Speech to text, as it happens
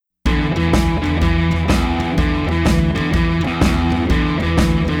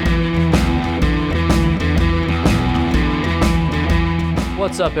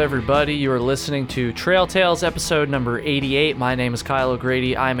What's up, everybody? You are listening to Trail Tales episode number 88. My name is Kyle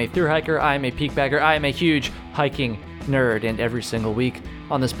O'Grady. I am a thru hiker, I am a peak bagger, I am a huge hiking nerd, and every single week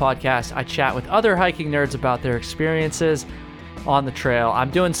on this podcast, I chat with other hiking nerds about their experiences on the trail.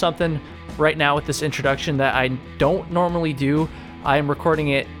 I'm doing something right now with this introduction that I don't normally do. I am recording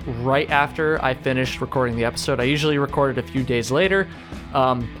it right after I finished recording the episode. I usually record it a few days later,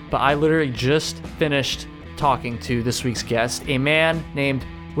 but I literally just finished talking to this week's guest, a man named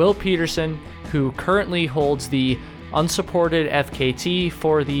Will Peterson, who currently holds the unsupported FKT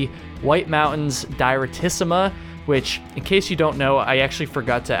for the White Mountains Direttissima, which, in case you don't know, I actually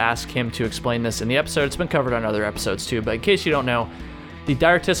forgot to ask him to explain this in the episode. It's been covered on other episodes too, but in case you don't know, the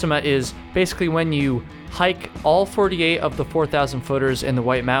Direttissima is basically when you hike all 48 of the 4,000 footers in the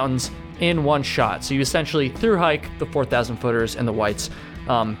White Mountains in one shot. So you essentially through hike the 4,000 footers in the Whites.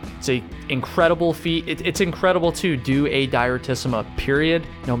 It's an incredible feat. It's incredible to do a Direttissima, period,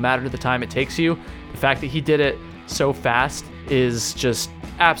 no matter the time it takes you. The fact that he did it so fast is just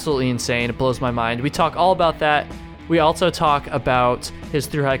absolutely insane. It blows my mind. We talk all about that. We also talk about his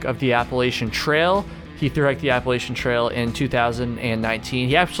through hike of the Appalachian Trail. He through hiked the Appalachian Trail in 2019.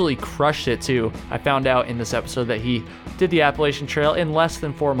 He absolutely crushed it too. I found out in this episode that he did the Appalachian Trail in less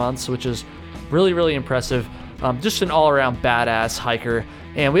than 4 months, which is really, really impressive. Just an all-around badass hiker.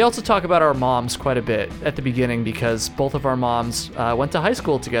 And we also talk about our moms quite a bit at the beginning because both of our moms went to high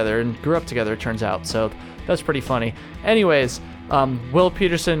school together and grew up together, it turns out. So that's pretty funny. Anyways, Will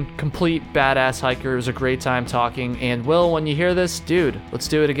Peterson, complete badass hiker. It was a great time talking. And Will, when you hear this, dude, let's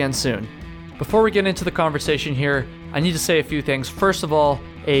do it again soon. Before we get into the conversation here, I need to say a few things. First of all,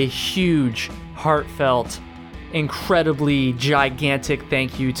 a huge, heartfelt, incredibly gigantic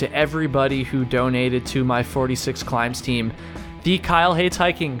thank you to everybody who donated to my 46 Climbs team. The Kyle Hates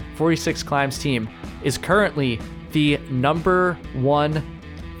Hiking 46 Climbs team is currently the number one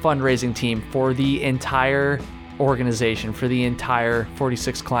fundraising team for the entire organization, for the entire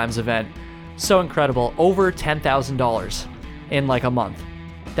 46 Climbs event. So incredible. Over $10,000 in like a month.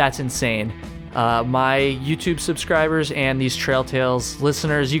 That's insane. My YouTube subscribers and these Trail Tales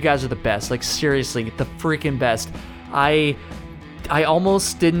listeners, you guys are the best. Like, seriously, the freaking best. I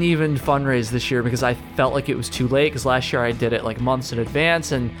almost didn't even fundraise this year because I felt like it was too late, because last year I did it like months in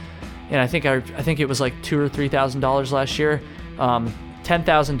advance, and I think it was like $2,000 or $3,000 last year.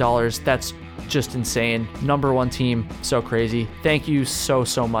 $10,000, that's just insane. Number one team, so crazy. Thank you so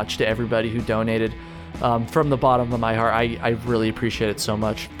much to everybody who donated. From the bottom of my heart, I really appreciate it so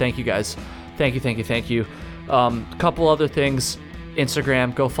much. Thank you guys. Thank you. A couple other things.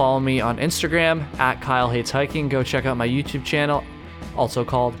 Instagram, go follow me on Instagram at Kyle Hates Hiking. Go check out my YouTube channel, also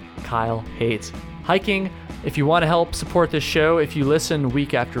called Kyle Hates Hiking. If you want to help support this show, if you listen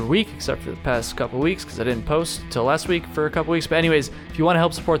week after week, except for the past couple weeks because I didn't post till last week for a couple weeks. But anyways, if you want to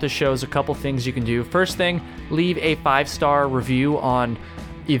help support this show, there's a couple things you can do. First thing, leave a 5-star review on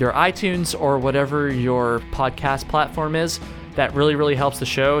either iTunes or whatever your podcast platform is. That really, really helps the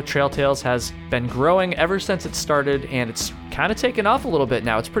show. Trail Tales has been growing ever since it started, and it's kind of taken off a little bit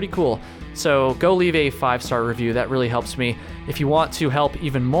now. It's pretty cool. So go leave a 5-star review. That really helps me. If you want to help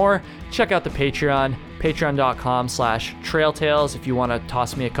even more, check out the Patreon, patreon.com/trailtales. If you want to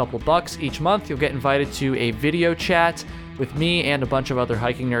toss me a couple bucks each month, you'll get invited to a video chat with me and a bunch of other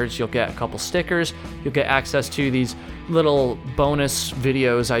hiking nerds. You'll get a couple stickers. You'll get access to these little bonus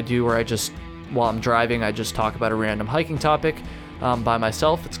videos I do where while I'm driving, I just talk about a random hiking topic by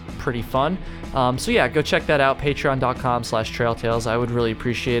myself. It's pretty fun. So yeah, go check that out, patreon.com/trailtales. I would really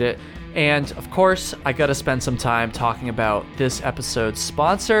appreciate it. And of course, I gotta spend some time talking about this episode's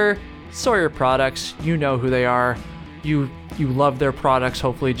sponsor, Sawyer Products. You know who they are. You love their products,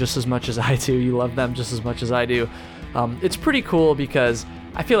 hopefully just as much as I do. You love them just as much as I do. It's pretty cool because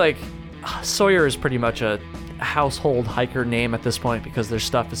I feel like Sawyer is pretty much a household hiker name at this point because their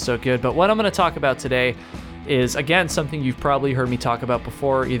stuff is so good. But what I'm going to talk about today is, again, something you've probably heard me talk about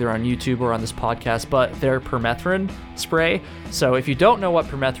before, either on YouTube or on this podcast, but their permethrin spray. So if you don't know what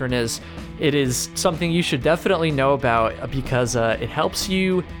permethrin is, it is something you should definitely know about because it helps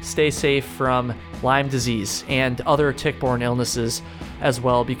you stay safe from Lyme disease and other tick-borne illnesses as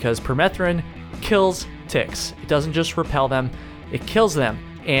well, because permethrin kills ticks. It doesn't just repel them, it kills them.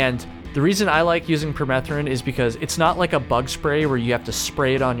 And the reason I like using permethrin is because it's not like a bug spray where you have to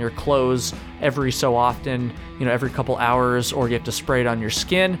spray it on your clothes every so often, every couple hours, or you have to spray it on your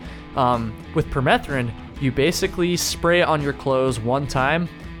skin. With permethrin, you basically spray it on your clothes one time,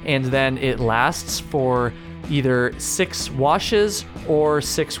 and then it lasts for either 6 washes or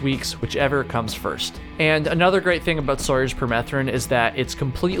 6 weeks, whichever comes first. And another great thing about Sawyer's permethrin is that it's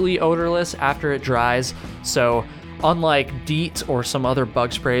completely odorless after it dries. So unlike DEET or some other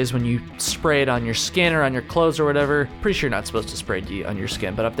bug sprays, when you spray it on your skin or on your clothes or whatever, pretty sure you're not supposed to spray DEET on your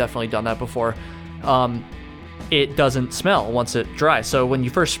skin, but I've definitely done that before. It doesn't smell once it dries. So when you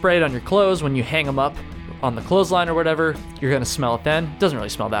first spray it on your clothes, when you hang them up on the clothesline or whatever, you're going to smell it then. It doesn't really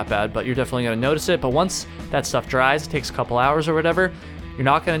smell that bad, but you're definitely going to notice it. But once that stuff dries, it takes a couple hours or whatever, you're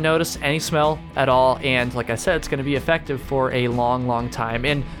not going to notice any smell at all. And like I said, it's going to be effective for a long, long time.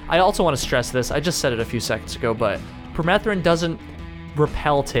 And I also want to stress this. I just said it a few seconds ago, but permethrin doesn't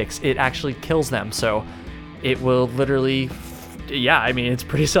repel ticks. It actually kills them. So it will literally, it's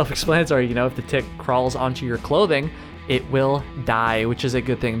pretty self-explanatory. If the tick crawls onto your clothing, it will die, which is a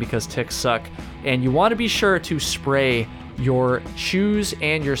good thing because ticks suck. And you want to be sure to spray your shoes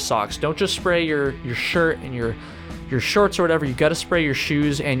and your socks. Don't just spray your shirt and your shorts or whatever. You got to spray your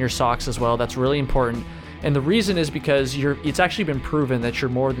shoes and your socks as well. That's really important. And the reason is because it's actually been proven that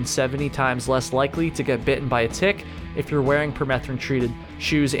you're more than 70 times less likely to get bitten by a tick if you're wearing permethrin-treated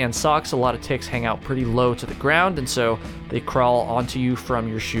shoes and socks. A lot of ticks hang out pretty low to the ground, and so they crawl onto you from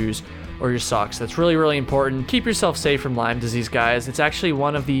your shoes or your socks. That's really, really important. Keep yourself safe from Lyme disease, guys. It's actually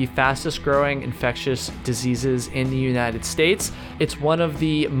one of the fastest growing infectious diseases in the United States. It's one of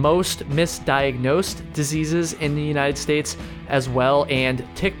the most misdiagnosed diseases in the United States as well, and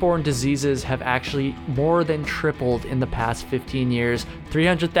tick-borne diseases have actually more than tripled in the past 15 years.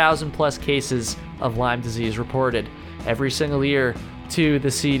 300,000 plus cases of Lyme disease reported every single year to the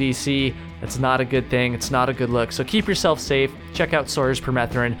CDC. That's not a good thing. It's not a good look. So keep yourself safe. Check out Sawyer's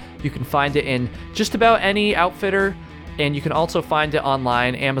Permethrin. You can find it in just about any outfitter, and you can also find it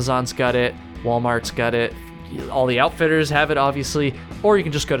online. Amazon's got it. Walmart's got it. All the outfitters have it, obviously. Or you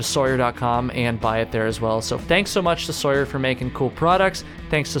can just go to Sawyer.com and buy it there as well. So thanks so much to Sawyer for making cool products.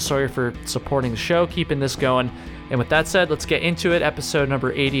 Thanks to Sawyer for supporting the show, keeping this going. And with that said, let's get into it. Episode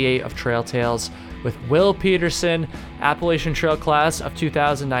number 88 of Trail Tales with Will Peterson, Appalachian Trail class of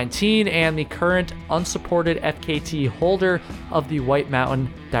 2019, and the current unsupported FKT holder of the White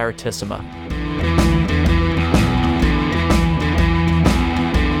Mountain Diretissima.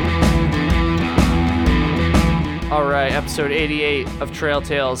 All right, episode 88 of Trail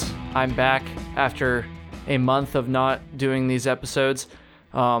Tales. I'm back after a month of not doing these episodes.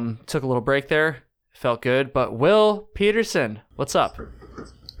 Took a little break there. Felt good. But Will Peterson, what's up?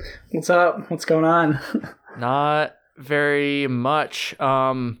 What's up? What's going on? Not very much. We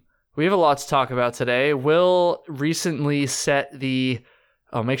have a lot to talk about today. Will recently set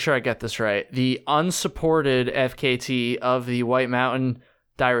make sure I get this right, the unsupported FKT of the White Mountain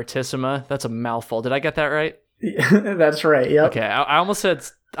Diretissima. That's a mouthful. Did I get that right? That's right. Yep. Okay. I almost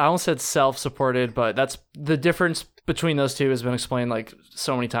said self-supported, but that's the difference between those two has been explained like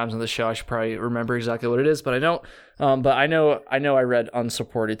so many times on this show. I should probably remember exactly what it is, but I don't. But I know I read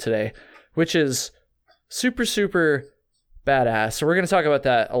unsupported today, which is super, super badass. So we're going to talk about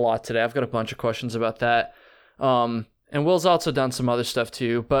that a lot today. I've got a bunch of questions about that. And Will's also done some other stuff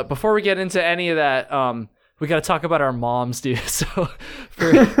too. But before we get into any of that, we got to talk about our moms, dude. So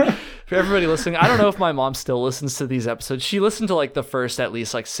for everybody listening, I don't know if my mom still listens to these episodes. She listened to like the first at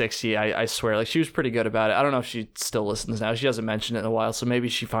least like 60, I swear. Like she was pretty good about it. I don't know if she still listens now. She hasn't mentioned it in a while, so maybe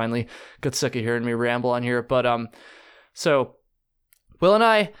she finally got sick of hearing me ramble on here. But so Will and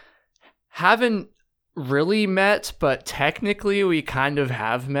I haven't really met, but technically we kind of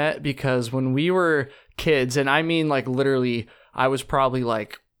have met because when we were kids, and I mean like literally, I was probably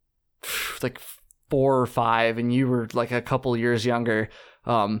like 4 or 5 and you were like a couple years younger.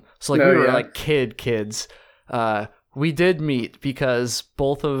 So like we were like kids. We did meet because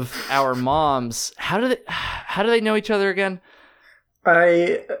both of our moms, how do they know each other again?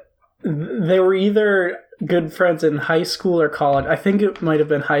 They were either good friends in high school or college. I think it might have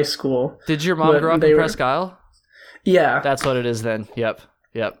been high school. Did your mom grow up in Presque Isle? Yeah. That's what it is then. Yep.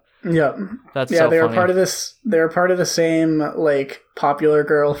 Yep. That's so they funny. were part of this. They were part of the same like popular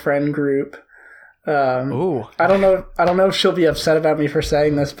girl friend group. Ooh. I don't know if she'll be upset about me for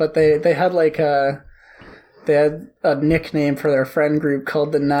saying this, but they had like they had a nickname for their friend group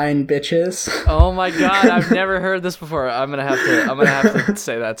called the 9 Bitches. Oh my god, I've never heard this before. I'm gonna have to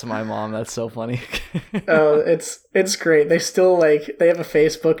say that to my mom. That's so funny. Oh, it's great. They still they have a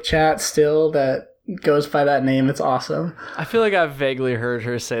Facebook chat still that goes by that name. It's awesome. I feel like I've vaguely heard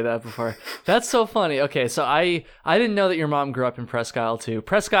her say that before. That's so funny. Okay, so I didn't know that your mom grew up in Presque Isle too.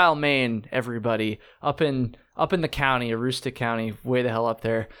 Presque Isle, Maine, everybody. Up in the county, Aroostook County, way the hell up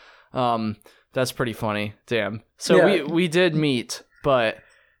there. That's pretty funny. Damn. So yeah. we did meet, but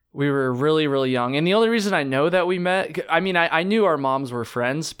we were really, really young. And the only reason I know that we met, I mean, I knew our moms were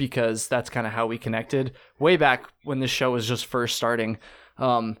friends because that's kind of how we connected way back when this show was just first starting.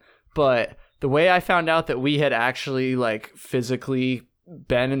 But the way I found out that we had actually like physically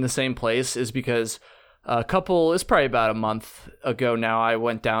been in the same place is because it's probably about a month ago now, I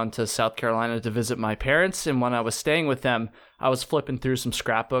went down to South Carolina to visit my parents. And when I was staying with them, I was flipping through some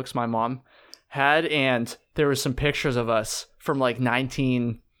scrapbooks my mom had, and there were some pictures of us from like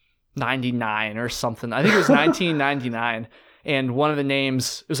 1999 or something. I think it was 1999. And one of the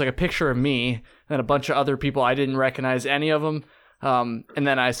names, it was like a picture of me and a bunch of other people. I didn't recognize any of them. And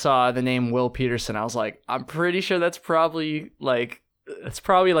then I saw the name Will Peterson. I was like, I'm pretty sure that's probably like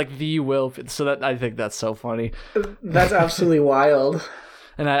the Will. So that, I think that's so funny. That's absolutely wild.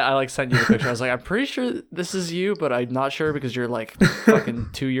 And I like sent you the picture. I was like, I'm pretty sure this is you, but I'm not sure because you're like fucking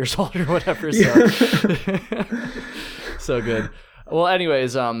 2 years old or whatever. So, so good. Well,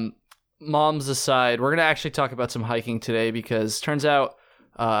 anyways, moms aside, we're going to actually talk about some hiking today because turns out,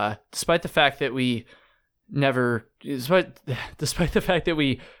 despite the fact that we despite the fact that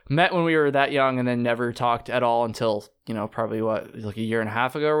we met when we were that young and then never talked at all until, probably like a year and a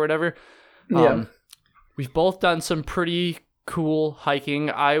half ago or whatever. Yeah. We've both done some pretty cool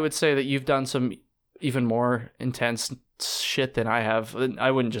hiking. I would say that you've done some even more intense shit than I have.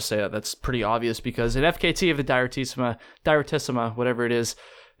 I wouldn't just say that. That's pretty obvious because an FKT of the Diretissima, whatever it is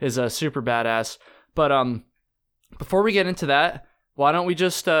super badass. But before we get into that, why don't we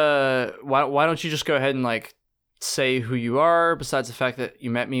just why don't you just go ahead and like say who you are besides the fact that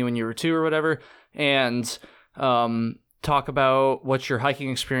you met me when you were 2 or whatever, and talk about what your hiking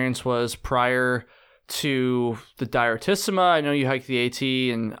experience was prior to the Diretissima. I know you hiked the AT,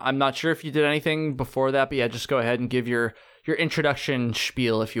 and I'm not sure if you did anything before that, but yeah, just go ahead and give your introduction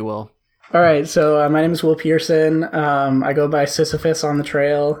spiel, if you will. All right, so my name is Will Pearson. I go by Sisyphus on the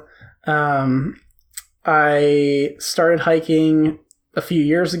trail. I started hiking a few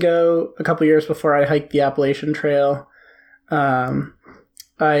years ago, a couple years before I hiked the Appalachian Trail.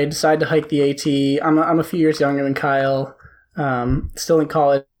 I decided to hike the AT. I'm a few years younger than Kyle, still in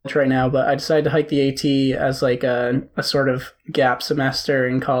college right now, but I decided to hike the AT as like a sort of gap semester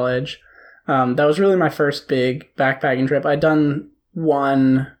in college. That was really my first big backpacking trip. I'd done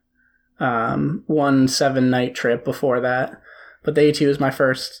one 7-night trip before that, but the AT was my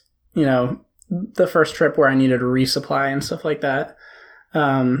first, the first trip where I needed a resupply and stuff like that.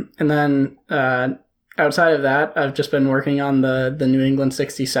 And then outside of that, I've just been working on the New England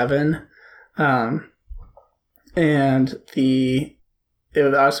 67. And I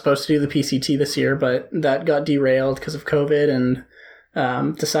was supposed to do the PCT this year, but that got derailed because of COVID,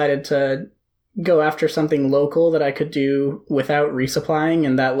 and decided to go after something local that I could do without resupplying,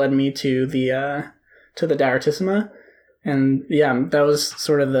 and that led me to the Diretissima. And yeah, that was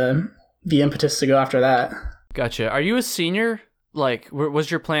sort of the impetus to go after that. Gotcha. Are you a senior? Like,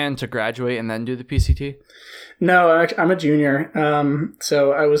 was your plan to graduate and then do the PCT? No, I'm a junior.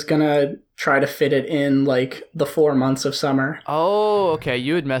 So I was gonna try to fit it in like the 4 months of summer. Oh, okay.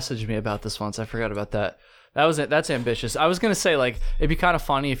 You had messaged me about this once. I forgot about that. That's ambitious. I was gonna say like it'd be kind of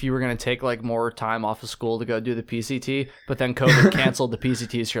funny if you were gonna take like more time off of school to go do the PCT, but then COVID canceled the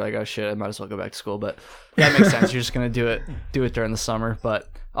PCT, so you're like, oh shit, I might as well go back to school. But that makes sense. You're just gonna do it during the summer. But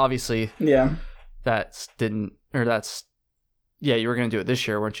obviously, yeah, yeah, you were going to do it this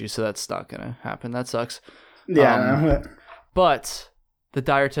year, weren't you? So that's not going to happen. That sucks. Yeah. But the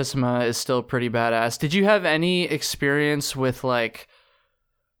Diretissima is still pretty badass. Did you have any experience with like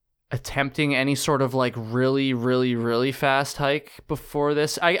attempting any sort of like really, really, really fast hike before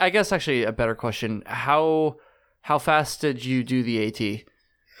this? I guess actually a better question. How fast did you do the AT?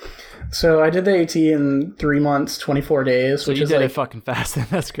 So I did the AT in 3 months, 24 days. So which you is did like, it fucking fast.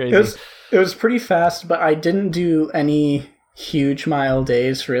 That's crazy. It was pretty fast, but I didn't do any huge mile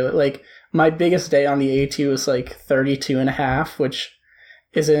days really. Like my biggest day on the AT was like 32 and a half, which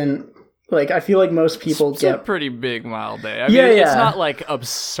isn't like, I feel like most people it's a pretty big mile day. I mean, it's not like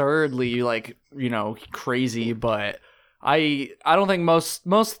absurdly like, crazy, but I don't think most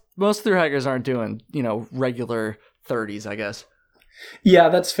thru hikers aren't doing, regular 30s, I guess. Yeah,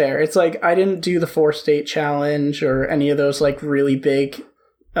 that's fair. It's like I didn't do the 4-state challenge or any of those like really big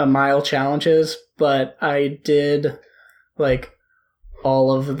mile challenges, but I did like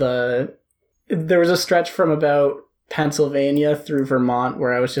all of there was a stretch from about Pennsylvania through Vermont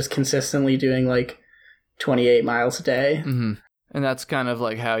where I was just consistently doing like 28 miles a day. Mm-hmm. And that's kind of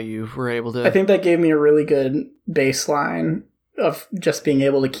like how you were able to... I think that gave me a really good baseline of just being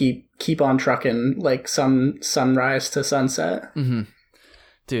able to keep on trucking like sunrise to sunset. Mm-hmm.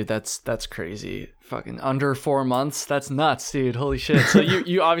 Dude, that's crazy. Fucking under 4 months. That's nuts, dude. Holy shit. So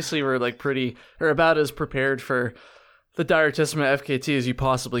you obviously were like pretty, or about as prepared for the Diretissima FKT as you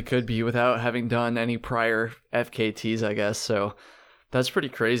possibly could be without having done any prior FKTs, I guess. So that's pretty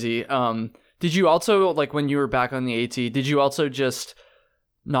crazy. Did you also, like, when you were back on the AT, did you also just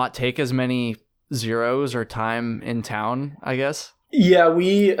not take as many zeros or time in town, I guess? Yeah,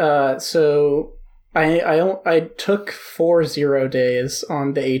 we so I took 4 0 days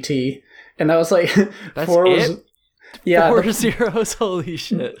on the AT, and that was like That's four it? was yeah. 4 zeros, holy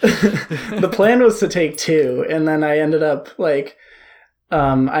shit. The plan was to take 2, and then I ended up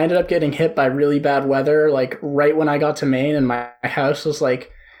getting hit by really bad weather, like right when I got to Maine, and my house was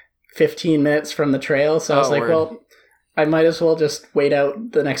like 15 minutes from the trail. So I was like, word. well, I might as well just wait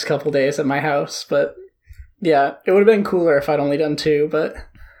out the next couple days at my house. But yeah, it would have been cooler if I'd only done 2, but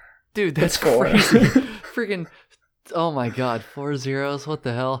Dude, that's it's 4. crazy. Freaking, oh my God, 4 zeros, what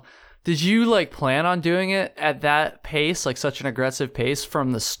the hell? Did you like plan on doing it at that pace, like such an aggressive pace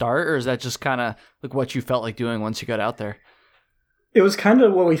from the start, or is that just kind of like what you felt like doing once you got out there? It was kind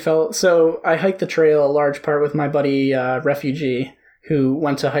of what we felt. So I hiked the trail a large part with my buddy Refugee, who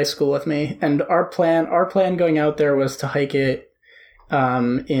went to high school with me, and our plan going out there was to hike it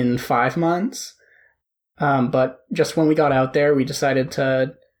in 5 months. But just when we got out there, we decided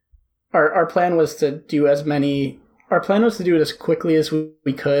to. Our plan was to do as many. Our plan was to do it as quickly as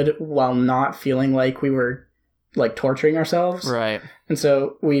we could while not feeling like we were like torturing ourselves. Right. And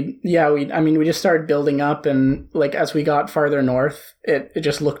so we just started building up, and like as we got farther north, it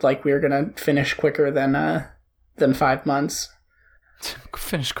just looked like we were gonna finish quicker than 5 months.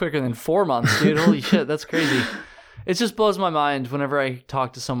 Finish quicker than 4 months, dude. Holy shit, that's crazy. It just blows my mind whenever I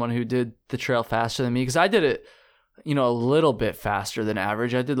talk to someone who did the trail faster than me, because I did it, a little bit faster than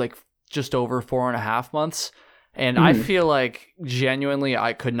average. I did like just over 4.5 months. And I feel like genuinely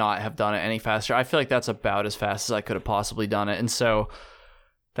I could not have done it any faster. I feel like that's about as fast as I could have possibly done it. And so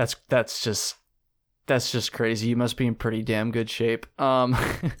that's just crazy. You must be in pretty damn good shape.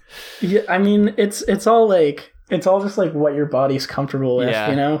 Yeah, I mean, it's all just like what your body's comfortable with,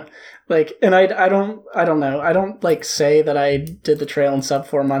 Yeah. Like, and I don't know. I don't like say that I did the trail in sub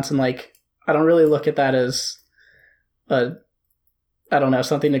 4 months, and like I don't really look at that as I don't know,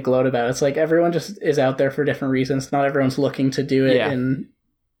 something to gloat about. It's like everyone just is out there for different reasons. Not everyone's looking to do it in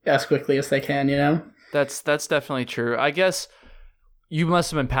as quickly as they can, That's definitely true. I guess you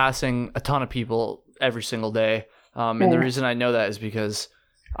must have been passing a ton of people every single day. And the reason I know that is because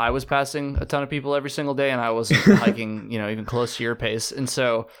I was passing a ton of people every single day, and I wasn't hiking, even close to your pace. And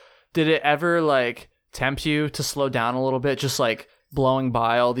so did it ever like tempt you to slow down a little bit, just like blowing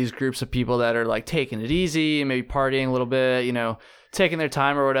by all these groups of people that are like taking it easy and maybe partying a little bit, taking their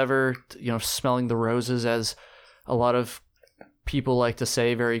time or whatever, smelling the roses, as a lot of people like to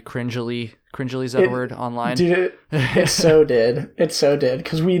say very cringily. Cringily, is that a word online? Dude, it so did. It so did.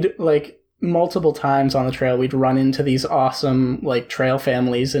 Because we'd like multiple times on the trail, we'd run into these awesome like trail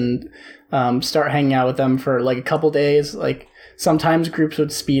families and start hanging out with them for like a couple days. Like sometimes groups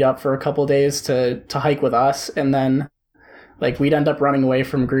would speed up for a couple days to hike with us, and then like we'd end up running away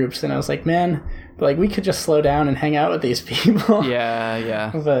from groups. And I was like, man, like we could just slow down and hang out with these people. Yeah.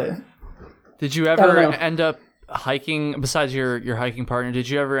 But did you ever end up hiking, besides your hiking partner, did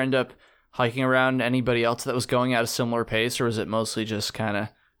you ever end up hiking around anybody else that was going at a similar pace, or was it mostly just kind of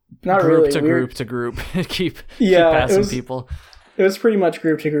group to group keep passing people? It was pretty much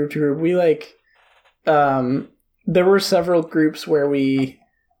group to group to group. We like there were several groups that we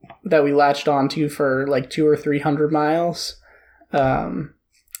latched onto for like 200 or 300 miles.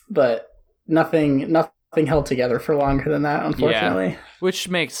 But nothing held together for longer than that, unfortunately. Yeah, which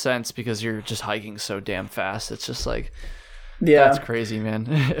makes sense because you're just hiking so damn fast. It's just like, that's crazy,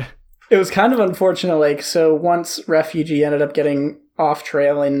 man. It was kind of unfortunate. Like, so once Refugee ended up getting off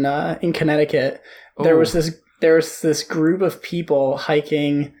trail in Connecticut, there was this group of people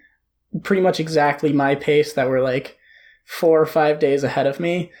hiking pretty much exactly my pace that were like 4 or 5 days ahead of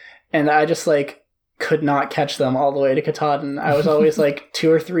me, and I just like could not catch them all the way to Katahdin. I was always like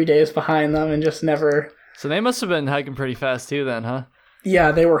 2 or 3 days behind them and just never. So they must have been hiking pretty fast too then, huh?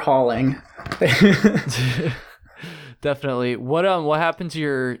 Yeah, they were hauling. Definitely. What happened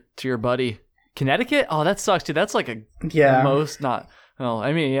to your buddy? Connecticut? Oh, that sucks, dude. That's like it is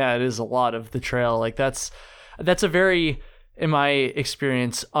a lot of the trail. Like that's a very, in my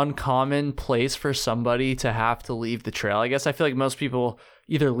experience, uncommon place for somebody to have to leave the trail. I guess I feel like most people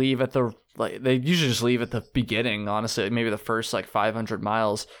either leave they usually just leave at the beginning, honestly, maybe the first like 500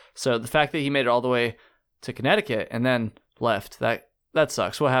 miles. So the fact that he made it all the way to Connecticut and then left, that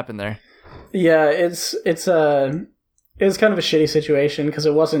sucks. What happened there? Yeah, it was kind of a shitty situation because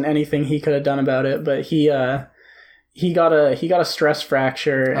it wasn't anything he could have done about it, but he got a stress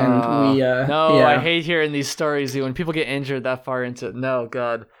fracture, and I hate hearing these stories when people get injured that far into it. No,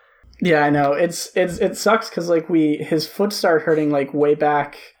 God. Yeah, I know. It sucks because like his foot started hurting like way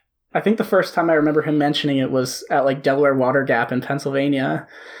back I think the first time I remember him mentioning it was at like Delaware Water Gap in Pennsylvania.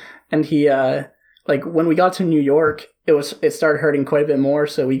 And he, like when we got to New York, it started hurting quite a bit more.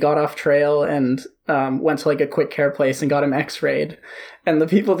 So we got off trail and went to like a quick care place and got him x-rayed. And the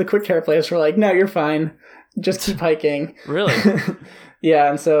people at the quick care place were like, no, you're fine. Just keep hiking. Really? Yeah.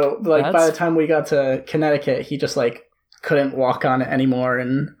 And so like by the time we got to Connecticut, he just like couldn't walk on it anymore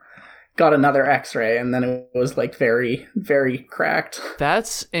and got another x-ray. And then it was like very, very cracked.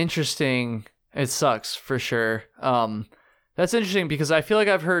 That's interesting. It sucks for sure. That's interesting because I feel like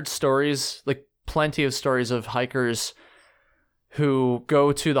I've heard stories, like plenty of stories of hikers who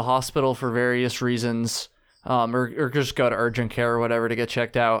go to the hospital for various reasons, or just go to urgent care or whatever to get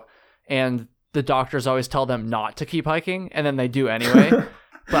checked out. And the doctors always tell them not to keep hiking, and then they do anyway.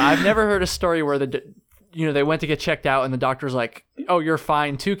 But I've never heard a story where they went to get checked out and the doctor's like, oh, you're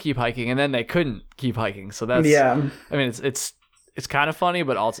fine to keep hiking. And then they couldn't keep hiking. So that's, I mean, it's kind of funny,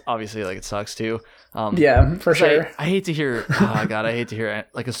 but also obviously like it sucks too. Yeah, for sure. I hate to hear, oh God, I hate to hear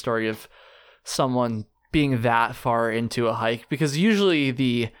like a story of someone being that far into a hike, because usually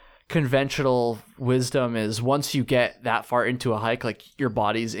the conventional wisdom is once you get that far into a hike, like your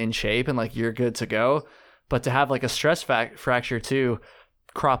body's in shape and like you're good to go. But to have like a stress fracture too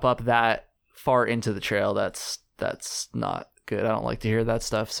crop up that far into the trail, that's not good. I don't like to hear that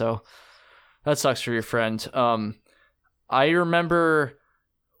stuff. So that sucks for your friend. I remember,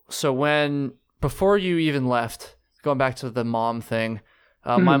 so before you even left, going back to the mom thing,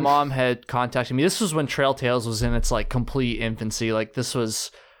 my mom had contacted me. This was when Trail Tales was in its like complete infancy. Like this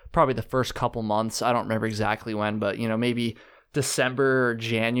was probably the first couple months. I don't remember exactly when, but maybe December or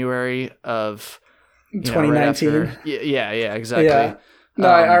January of 2019. Right yeah, exactly. Yeah. No,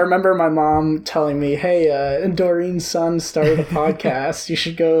 I remember my mom telling me, "Hey, Doreen's son started a podcast. You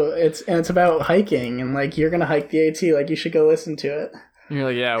should go. It's about hiking, and like you're gonna hike the AT. Like you should go listen to it." And you're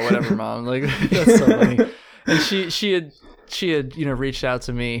like, "Yeah, whatever, mom." Like that's so funny. And she had reached out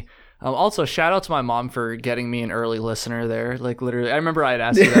to me. Also, shout out to my mom for getting me an early listener there. Like literally, I remember I had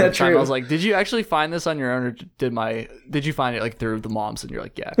asked you that at the time. I was like, "Did you actually find this on your own, or did you find it like through the moms?" And you're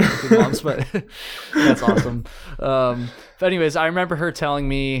like, "Yeah, through the moms." But that's awesome. But anyways, I remember her telling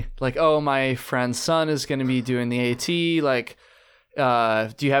me like, "Oh, my friend's son is going to be doing the AT. Like,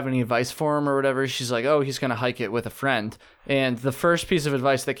 do you have any advice for him or whatever?" She's like, "Oh, he's going to hike it with a friend." And the first piece of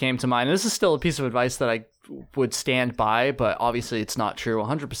advice that came to mind, and this is still a piece of advice that I would stand by, but obviously it's not true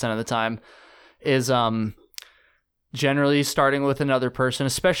 100% of the time, is generally starting with another person,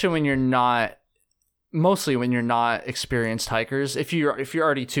 especially when you're not experienced hikers. If you're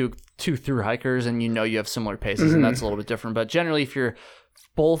already two through hikers and you have similar paces, and that's a little bit different. But generally, if you're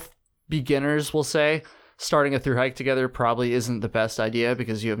both beginners, we'll say, starting a through hike together probably isn't the best idea,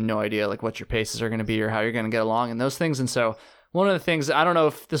 because you have no idea like what your paces are going to be or how you're going to get along and those things. And so one of the things, I don't know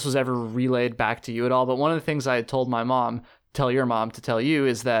if this was ever relayed back to you at all, but one of the things I had told my mom, tell your mom to tell you,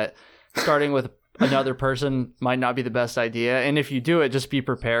 is that starting with another person might not be the best idea. And if you do it, just be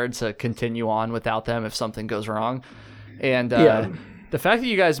prepared to continue on without them if something goes wrong. And the fact that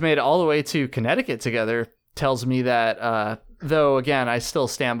you guys made it all the way to Connecticut together tells me that, though, again, I still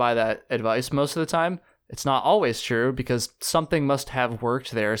stand by that advice most of the time, it's not always true, because something must have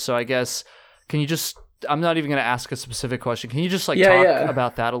worked there. So I guess, I'm not even going to ask a specific question. Can you just talk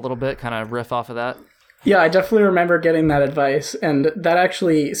about that a little bit, kind of riff off of that? Yeah, I definitely remember getting that advice. And that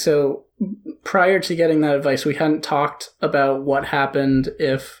actually, so prior to getting that advice, we hadn't talked about what happened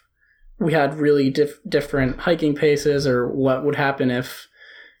if we had really different hiking paces, or what would happen if,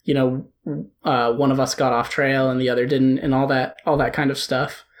 one of us got off trail and the other didn't, and all that kind of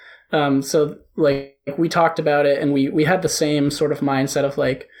stuff. So like we talked about it, and we had the same sort of mindset of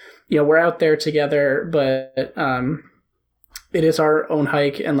like, we're out there together, but it is our own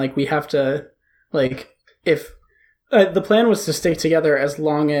hike, and like we have to, like, if the plan was to stay together as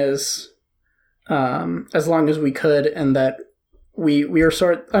long as we could, and that we were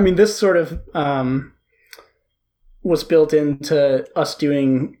this sort of was built into us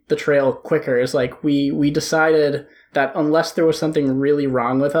doing the trail quicker, is like we decided that unless there was something really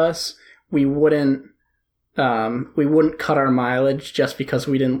wrong with us, we wouldn't cut our mileage just because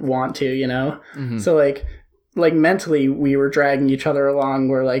we didn't want to, Mm-hmm. So like mentally we were dragging each other along,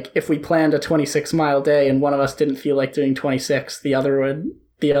 where like if we planned a 26-mile day and one of us didn't feel like doing 26, the other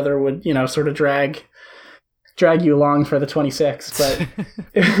would sort of drag you along for the 26. But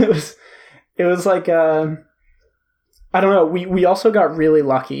it was like I don't know, we also got really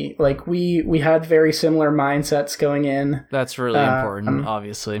lucky. Like we had very similar mindsets going in. That's really important,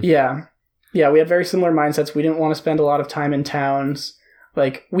 obviously. Yeah, we had very similar mindsets. We didn't want to spend a lot of time in towns.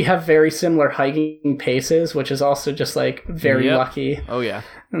 like we have very similar hiking paces, which is also just like very lucky. Oh yeah.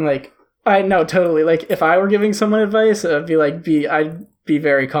 And like I know totally. Like if I were giving someone advice, I'd be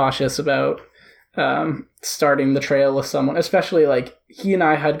very cautious about starting the trail with someone, especially like he and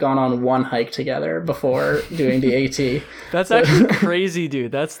I had gone on one hike together before doing the AT. That's actually crazy,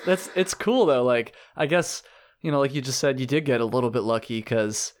 dude. It's cool though. Like I guess, like you just said, you did get a little bit lucky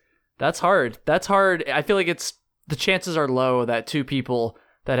because that's hard. I feel like the chances are low that two people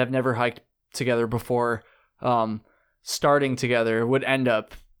that have never hiked together before starting together would end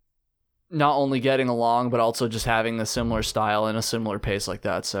up not only getting along, but also just having a similar style and a similar pace like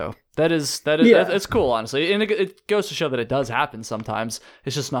that. So it's cool, honestly. And it goes to show that it does happen sometimes.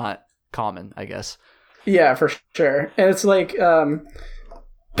 It's just not common, I guess. Yeah, for sure. And it's like,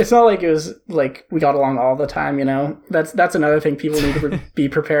 it's not like it was like we got along all the time, That's another thing people need to be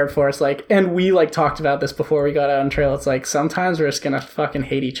prepared for. It's like, and we like talked about this before we got out on trail. It's like sometimes we're just gonna fucking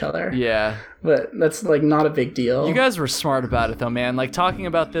hate each other. Yeah. But that's like not a big deal. You guys were smart about it though, man. Like talking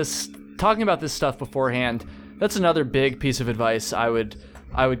about this stuff beforehand, that's another big piece of advice I would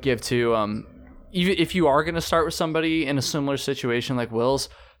give to even if you are going to start with somebody in a similar situation like Will's,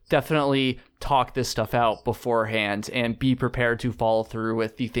 definitely talk this stuff out beforehand and be prepared to follow through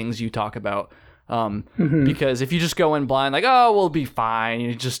with the things you talk about. Because if you just go in blind like, oh, we'll be fine,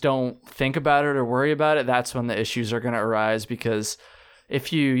 you just don't think about it or worry about it, that's when the issues are going to arise. Because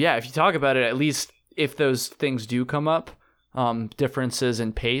if you talk about it, at least if those things do come up, differences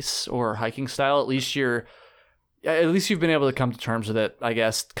in pace or hiking style, at least you've been able to come to terms with it, I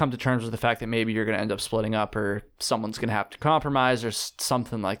guess. Come to terms with the fact that maybe you're going to end up splitting up or someone's going to have to compromise or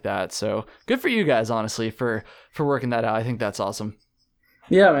something like that. So good for you guys, honestly, for working that out. I think that's awesome.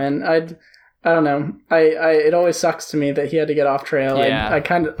 Yeah, man. I don't know. It always sucks to me that he had to get off trail. Yeah.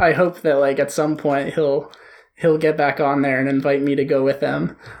 I hope that like at some point he'll get back on there and invite me to go with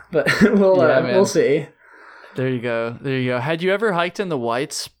him. But we'll see. There you go. Had you ever hiked in the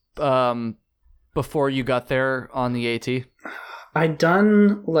Whites before you got there on the AT? I'd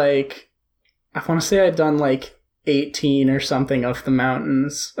done like 18 or something of the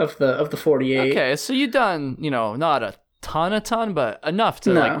mountains of the 48. Okay, so you've done, not a ton, but enough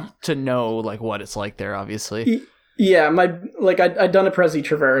to know like what it's like there, obviously. Yeah, I'd done a Prezi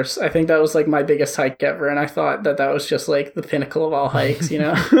Traverse. I think that was like my biggest hike ever, and I thought that was just like the pinnacle of all hikes,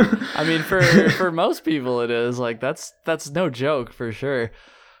 I mean, for most people it is. Like that's no joke for sure.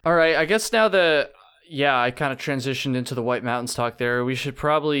 All right, I guess now I kind of transitioned into the White Mountains talk there. We should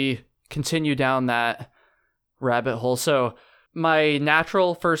probably continue down that rabbit hole. So my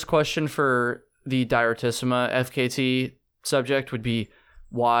natural first question for the Diartissima FKT subject would be,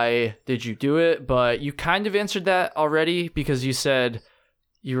 why did you do it? But you kind of answered that already because you said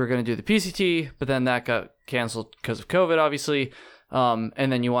you were going to do the PCT, but then that got canceled because of COVID, obviously. And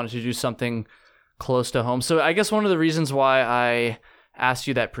then you wanted to do something close to home. So I guess one of the reasons why I asked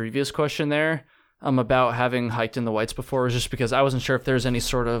you that previous question there about having hiked in the Whites before was just because I wasn't sure if there's any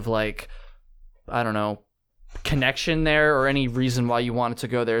sort of like, I don't know, connection there or any reason why you wanted to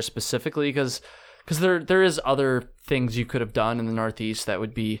go there specifically, because there is other things you could have done in the Northeast that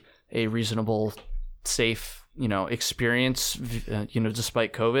would be a reasonable, safe, experience,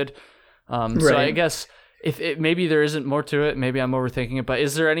 despite COVID. Right. So I guess if maybe there isn't more to it, maybe I'm overthinking it, but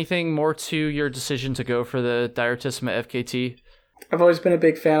is there anything more to your decision to go for the Diartissima FKT? I've always been a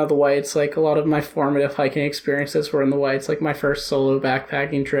big fan of the Whites. Like a lot of my formative hiking experiences were in the Whites, like my first solo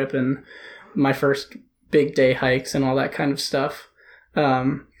backpacking trip and my first big day hikes and all that kind of stuff.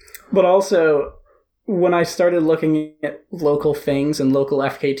 But also, when I started looking at local things and local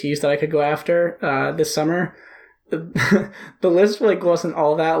FKTs that I could go after this summer, the list wasn't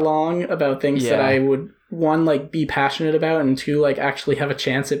all that long about things that I would, one, be passionate about, and two, actually have a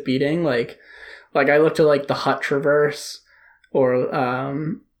chance at beating. Like I looked at the Hutt Traverse or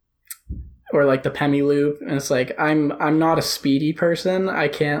the Pemi Loop, and it's I'm not a speedy person. I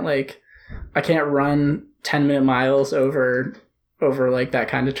can't run 10-minute miles over that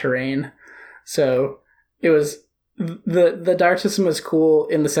kind of terrain. So it was the Diartissima is cool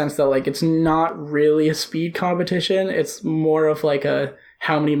in the sense that it's not really a speed competition. It's more of a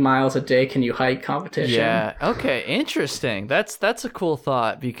how many miles a day can you hike competition. Yeah. Okay. Interesting. That's a cool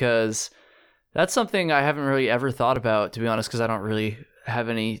thought, because that's something I haven't really ever thought about, to be honest, because I don't really have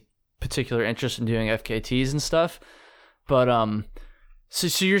any particular interest in doing FKTs and stuff. But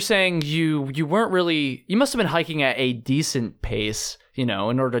so you're saying you weren't really, you must have been hiking at a decent pace, in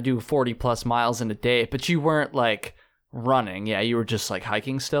order to do 40 plus miles in a day, but you weren't running. Yeah, you were just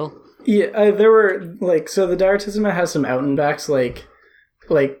hiking still. Yeah, there were so the Diartissima has some out and backs,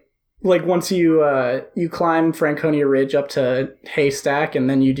 like once you climb Franconia Ridge up to Haystack, and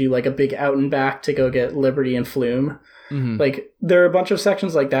then you do like a big out and back to go get Liberty and Flume. Mm-hmm. Like there are a bunch of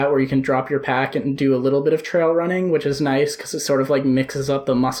sections like that where you can drop your pack and do a little bit of trail running, which is nice because it sort of like mixes up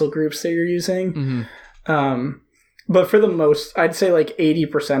the muscle groups that you're using. Mm-hmm. But for the most, I'd say like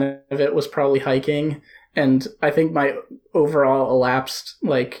 80% of it was probably hiking, and I think my overall elapsed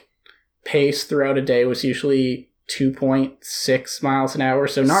like pace throughout a day was usually 2.6 miles an hour,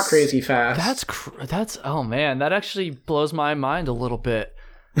 so not crazy fast. That's oh man, that actually blows my mind a little bit.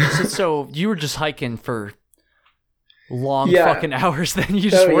 So you were just hiking for long fucking hours, then you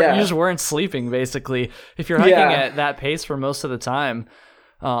just weren't sleeping basically. If you're hiking at that pace for most of the time,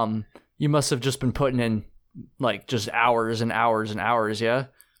 you must have just been putting in like just hours and hours and hours.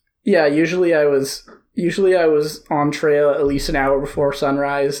 Yeah, usually I was on trail at least an hour before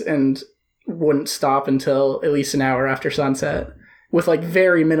sunrise and wouldn't stop until at least an hour after sunset, with like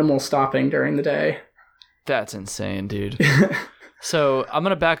very minimal stopping during the day. That's insane, dude. So I'm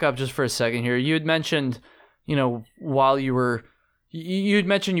gonna back up just for a second here. You had mentioned, while you'd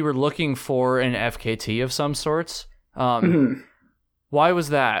mentioned you were looking for an FKT of some sorts. Mm-hmm. Why was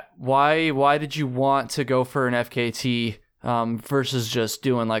that? Why did you want to go for an FKT versus just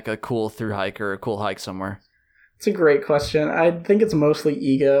doing like a cool thru hike or a cool hike somewhere? It's a great question. I think it's mostly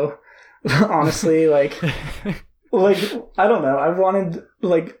ego. Honestly, like I don't know. I wanted,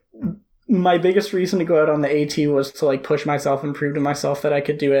 like, my biggest reason to go out on the AT was to like push myself and prove to myself that I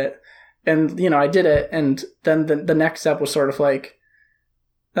could do it. And, I did it. And then the next step was sort of like,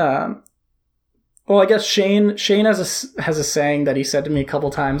 I guess Shane has a saying that he said to me a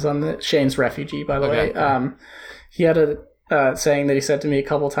couple times Shane's refugee, by the way. He had a saying that he said to me a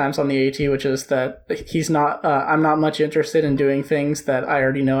couple times on the AT, which is that I'm not much interested in doing things that I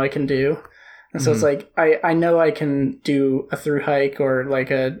already know I can do. And so it's like, I know I can do a thru hike or like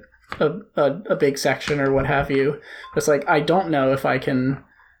a big section or what have you. It's like, I don't know if I can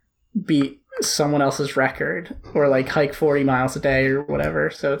beat someone else's record or like hike 40 miles a day or whatever.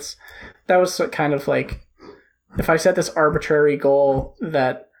 So that was kind of like, if I set this arbitrary goal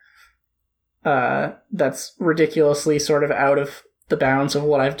that's ridiculously sort of out of the bounds of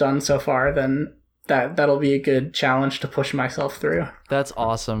what I've done so far, then that'll be a good challenge to push myself through. That's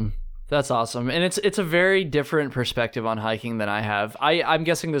awesome. And it's a very different perspective on hiking than I have. I'm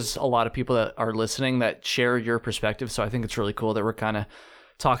guessing there's a lot of people that are listening that share your perspective, so I think it's really cool that we're kind of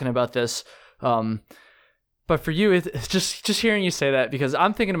talking about this. But for you, it's just hearing you say that, because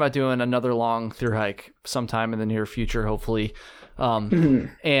I'm thinking about doing another long thru hike sometime in the near future, hopefully.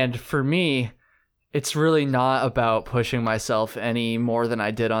 And for me, it's really not about pushing myself any more than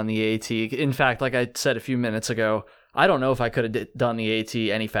I did on the AT. In fact, like I said a few minutes ago, I don't know if I could have done the AT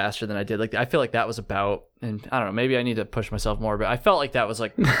any faster than I did. Like, I feel like that was about, and I don't know, maybe I need to push myself more, but I felt like that was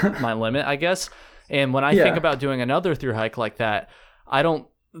like my limit, I guess. And when I think about doing another thru hike like that,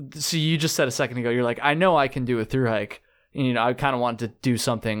 so you just said a second ago, you're like, I know I can do a thru hike. And, I kind of wanted to do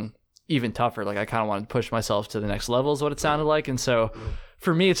something even tougher. Like, I kind of wanted to push myself to the next level is what it sounded like. And so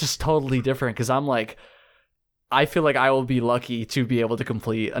for me, it's just totally different, because I'm like, I feel like I will be lucky to be able to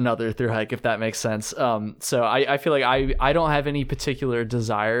complete another thru hike, if that makes sense. So I feel like I don't have any particular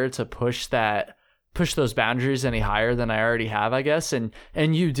desire to push those boundaries any higher than I already have, I guess. And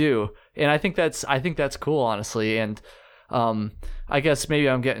you do. And I think that's cool, honestly. And I guess maybe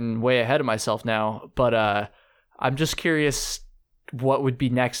I'm getting way ahead of myself now, but I'm just curious what would be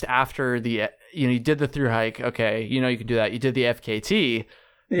next after you did the thru hike. Okay. You can do that. You did the FKT.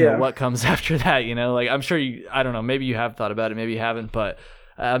 Yeah. What comes after that? Like, I'm sure I don't know, maybe you have thought about it, maybe you haven't, but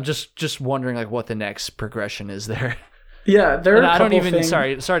I'm just wondering like what the next progression is there. Yeah. There are a couple things.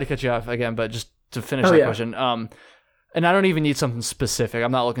 Sorry to cut you off again, but just to finish that question. And I don't even need something specific.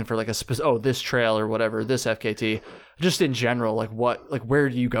 I'm not looking for like this trail or whatever, this FKT. Just in general, like where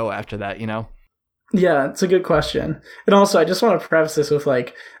do you go after that, Yeah, it's a good question. And also, I just want to preface this with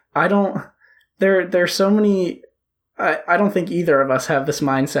like, there's so many, I don't think either of us have this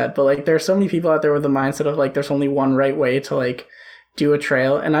mindset, but like there's so many people out there with the mindset of like, there's only one right way to like do a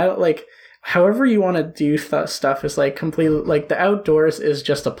trail. And I like, however you want to do stuff is like completely, like the outdoors is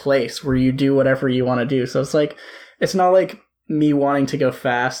just a place where you do whatever you want to do. So it's like, it's not like me wanting to go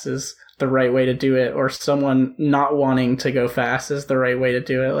fast is the right way to do it, or someone not wanting to go fast is the right way to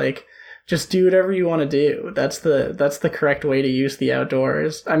do it. Like, just do whatever you want to do. That's the correct way to use the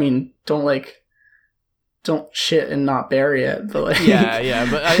outdoors. I mean, don't shit and not bury it. But like, yeah.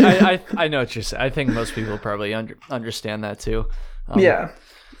 But I know what you're saying. I think most people probably understand that too. Yeah.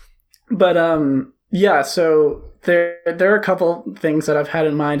 But yeah. So there are a couple things that I've had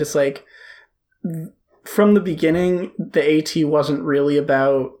in mind. It's like, from the beginning, the AT wasn't really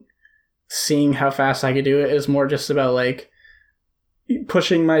about seeing how fast I could do it. It was more just about like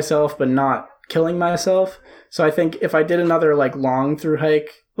pushing myself but not killing myself. So I think if I did another like long through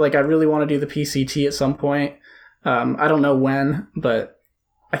hike, like I really want to do the PCT at some point. I don't know when, but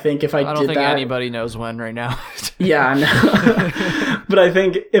I think if I did that... I don't think anybody knows when right now. Yeah, I know. But I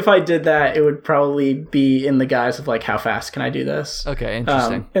think if I did that, it would probably be in the guise of like, how fast can I do this? Okay,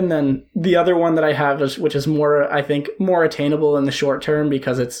 interesting. And then the other one that I have, which is more, I think, more attainable in the short term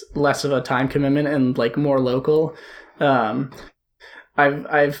because it's less of a time commitment and like more local.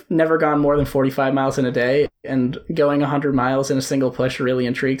 I've never gone more than 45 miles in a day, and going 100 miles in a single push really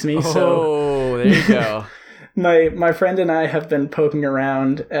intrigues me. Oh, there you go. My friend and I have been poking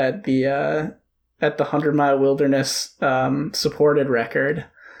around at the 100-mile wilderness supported record,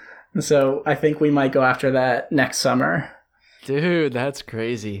 and so I think we might go after that next summer. Dude, that's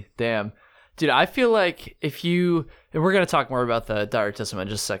crazy. Damn. Dude, I feel like if you, and we're gonna talk more about the Diartissima in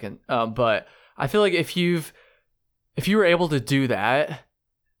just a second, but I feel like if you were able to do that,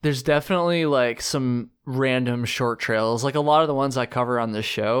 there's definitely like some random short trails, like a lot of the ones I cover on this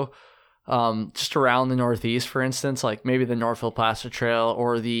show. Just around the Northeast, for instance, like maybe the Northville Placer Trail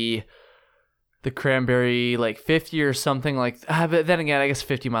or the Cranberry like 50 or something like that. But then again, I guess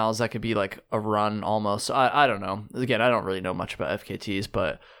 50 miles, that could be like a run almost. I don't know. Again, I don't really know much about FKTs,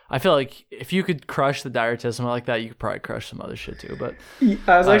 but I feel like if you could crush the Diartissima like that, you could probably crush some other shit too. But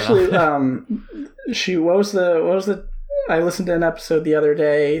I was actually, what was the, I listened to an episode the other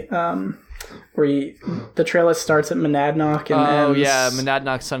day, where the trail that starts at Monadnock and ends...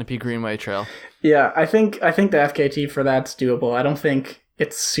 Monadnock Sunapee Greenway Trail. Yeah, I think the FKT for that's doable. I don't think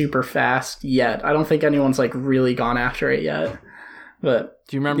it's super fast yet. I don't think anyone's like really gone after it yet. But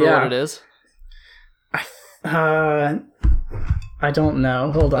do you remember what it is? I don't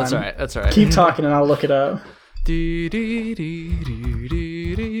know. Hold on. That's all right. Keep talking and I'll look it up.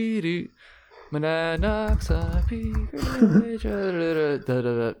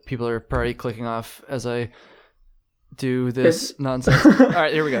 People are probably clicking off as I do this nonsense. All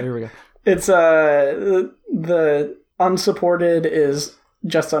right, here we go. It's the unsupported is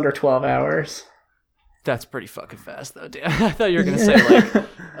just under 12 hours. That's pretty fucking fast though. Damn. I thought you were gonna say like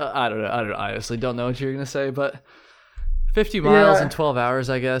I don't know. I honestly don't know what you're gonna say, but 50 miles in 12 hours,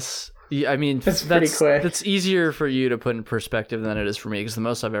 I guess. I mean, that's pretty quick. That's easier for you to put in perspective than it is for me, because the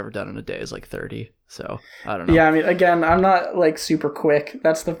most I've ever done in a day is like 30. So I don't know. Yeah, I mean, again, I'm not like super quick.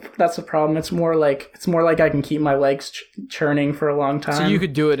 That's the problem. It's more like I can keep my legs churning for a long time. So you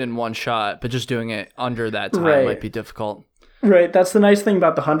could do it in one shot, but just doing it under that time might be difficult. Right. That's the nice thing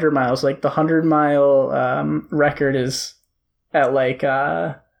about the 100 miles. Like the 100-mile record is at like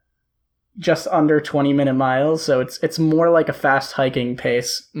just under 20-minute miles, so it's more like a fast hiking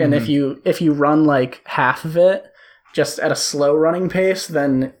pace. Mm-hmm. And if you run like half of it just at a slow running pace,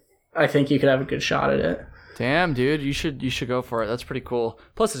 then I think you could have a good shot at it. Damn, dude, you should go for it. That's pretty cool.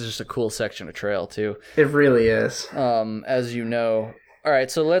 Plus, it's just a cool section of trail too. It really is. As you know. All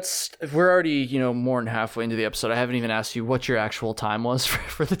right, so we're already, more than halfway into the episode. I haven't even asked you what your actual time was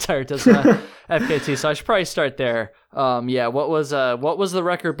for the Diartissima FKT, so I should probably start there. What was the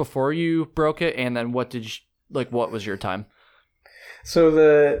record before you broke it, and then what was your time?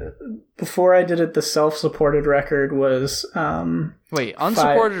 So before I did it, the self-supported record was wait,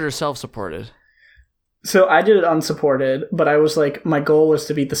 unsupported or self-supported? So I did it unsupported, but I was like, my goal was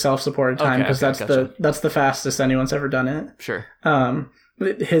to beat the self-supported time because that's the fastest anyone's ever done it. Sure.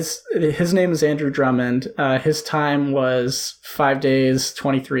 His name is Andrew Drummond. His time was 5 days,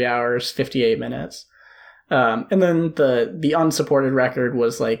 23 hours, 58 minutes. And then the unsupported record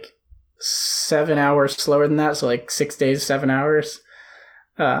was like 7 hours slower than that, so like 6 days, 7 hours.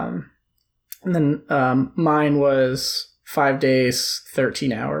 And then mine was 5 days,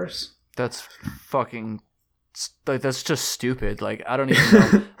 13 hours. That's fucking, like, that's just stupid. Like, I don't even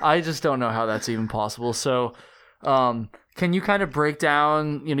know. I just don't know how that's even possible. So, can you kind of break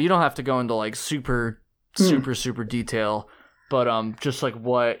down, you don't have to go into like super detail, but just like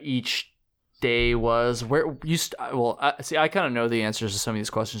what each day was, where you, I kind of know the answers to some of these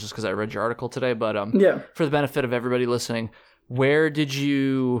questions just because I read your article today, but for the benefit of everybody listening, where did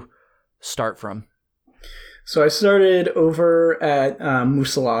you start from? So I started over at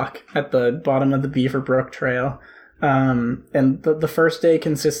Moosilauke at the bottom of the Beaver Brook Trail. And the first day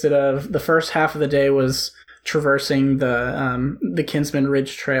consisted of, the first half of the day was traversing the Kinsman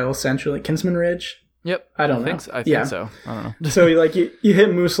Ridge Trail, essentially. Kinsman Ridge? Yep. I don't know. I think so. I don't know. So you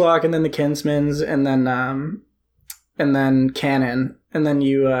hit Moosilauke and then the Kinsmans and then Cannon. And then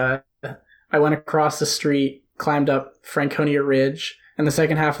I went across the street, climbed up Franconia Ridge, and the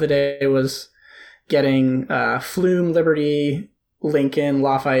second half of the day was getting Flume, Liberty, Lincoln,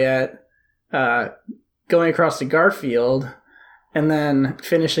 Lafayette, going across to Garfield, and then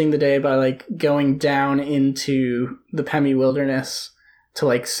finishing the day by like going down into the Pemi Wilderness to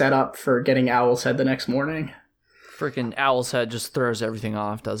like set up for getting Owl's Head the next morning. Freaking Owl's Head just throws everything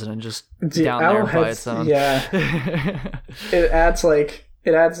off, doesn't it? Just Dude, down there by its own. Yeah. It adds like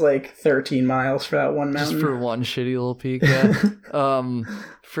 13 miles for that one mountain. Just for one shitty little peak, yeah.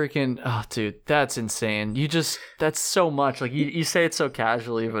 Freaking, oh, dude, that's insane. That's so much. Like, you say it so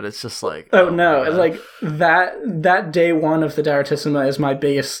casually, but it's just like... Oh no, like, that day one of the Diartissima is my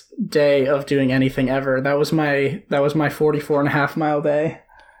biggest day of doing anything ever. That was my 44.5 mile day.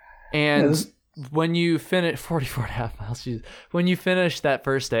 And when you finish 44.5 miles, geez, when you finish that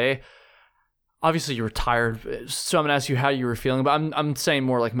first day... Obviously, you were tired, so I'm gonna ask you how you were feeling. But I'm saying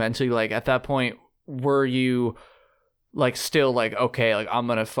more like mentally. Like at that point, were you like still like okay, like I'm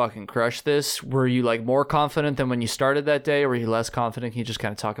gonna fucking crush this? Were you like more confident than when you started that day, or were you less confident? Can you just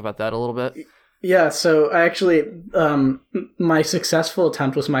kind of talk about that a little bit? Yeah. So I actually, my successful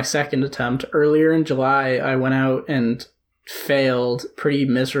attempt was my second attempt. Earlier in July, I went out and failed pretty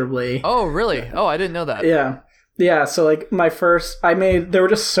miserably. Oh, really? Oh, I didn't know that. Yeah. Yeah, so like there were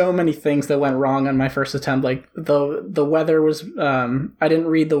just so many things that went wrong on my first attempt. Like the weather was, I didn't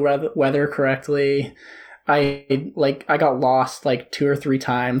read the weather correctly. I got lost like 2 or 3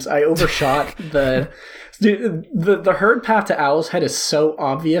 times. I overshot the herd path to Owl's Head is so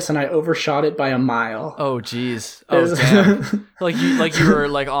obvious, and I overshot it by a mile. Oh geez. Oh damn. like you were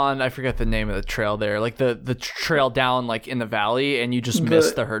like on, I forget the name of the trail there. Like the trail down like in the valley, and you just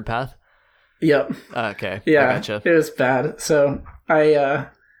missed the herd path. Yep. Okay. Yeah, I gotcha. It was bad. So I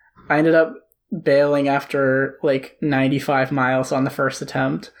ended up bailing after like 95 miles on the first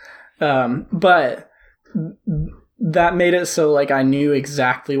attempt. But that made it so like I knew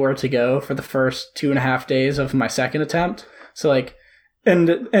exactly where to go for the first 2.5 days of my second attempt. So like, and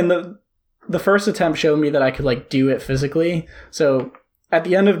the first attempt showed me that I could like do it physically. So at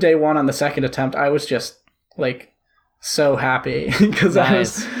the end of day one on the second attempt, I was just like so happy because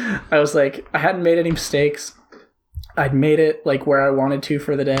nice. I was like, I hadn't made any mistakes. I'd made it like where I wanted to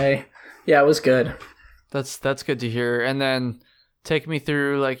for the day. Yeah, it was good. That's good to hear. And then take me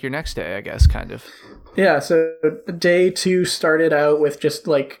through like your next day, I guess, kind of. Yeah, so day 2 started out with just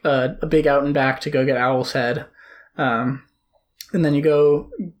like a big out and back to go get Owl's Head. And then you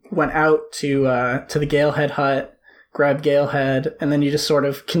went out to the Galehead hut, grabbed Galehead, and then you just sort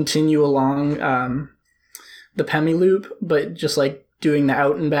of continue along the Pemi Loop, but just like doing the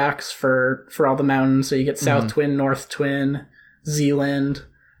out and backs for all the mountains. So you get South Twin, North Twin, Zealand,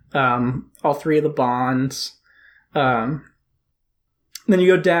 all 3 of the bonds. Then you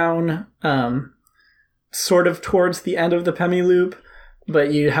go down sort of towards the end of the Pemi Loop,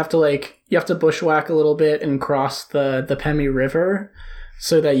 but you have to bushwhack a little bit and cross the Pemi River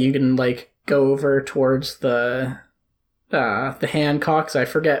so that you can like go over towards the Hancocks. I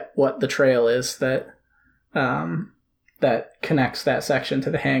forget what the trail is that connects that section to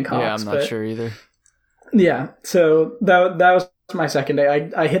the Hancocks. Yeah, I'm not sure either. Yeah, so that was my second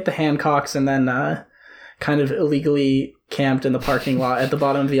day. I hit the Hancocks and then kind of illegally camped in the parking lot at the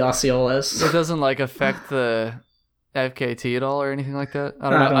bottom of the Osceolas. It doesn't like affect the FKT at all or anything like that. I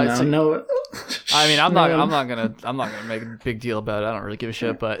don't know. No. I mean, I'm not gonna make a big deal about it. I don't really give a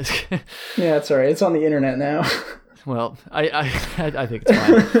shit, but yeah, it's alright. It's on the internet now. Well, I think it's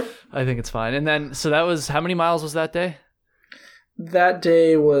fine. I think it's fine. And then, so that was, how many miles was that day? That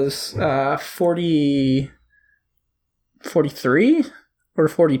day was 43 or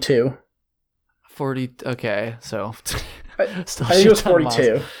 42. 40. Okay, so still I think it was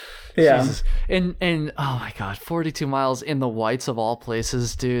 42. Miles. Yeah. Jesus. And oh my god, 42 miles in the Whites of all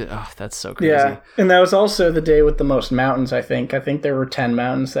places, dude. Oh, that's so crazy. Yeah, and that was also the day with the most mountains. I think there were 10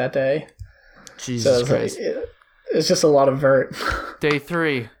 mountains that day. Jesus Christ. It's just a lot of vert. Day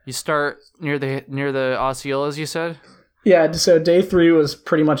 3, you start near the Osceolas, you said? Yeah, so day 3 was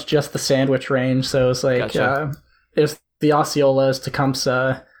pretty much just the Sandwich Range. So it was like, gotcha. It was the Osceolas,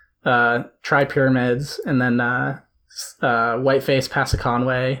 Tecumseh, Tri-Pyramids, and then Whiteface,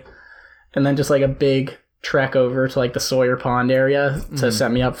 Passaconaway, and then just like a big trek over to like the Sawyer Pond area to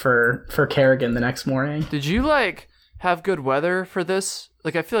set me up for Kerrigan the next morning. Did you like have good weather for this?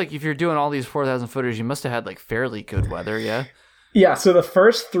 Like, I feel like if you're doing all these 4,000 footers, you must have had like fairly good weather, yeah? Yeah, so the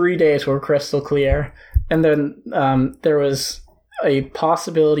first 3 days were crystal clear, and then there was a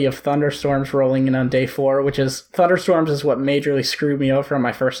possibility of thunderstorms rolling in on day 4, which is, thunderstorms is what majorly screwed me over on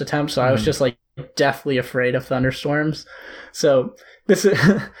my first attempt, so I was just like deathly afraid of thunderstorms. So this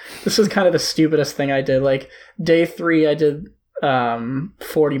is kind of the stupidest thing I did. Like, day 3 I did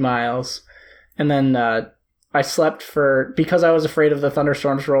 40 miles, and then I slept because I was afraid of the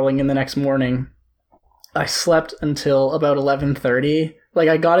thunderstorms rolling in the next morning. I slept until about 11:30. Like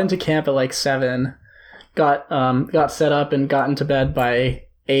I got into camp at like 7, got set up and got into bed by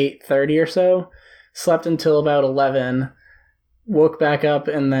 8:30 or so. Slept until about 11, woke back up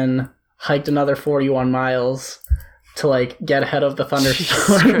and then hiked another 41 miles to like get ahead of the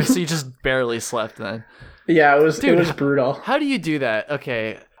thunderstorm. So you just barely slept then. Yeah, it was brutal. How do you do that?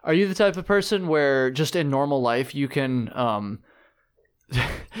 Okay. Are you the type of person where just in normal life you can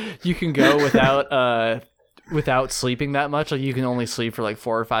you can go without sleeping that much? Like you can only sleep for like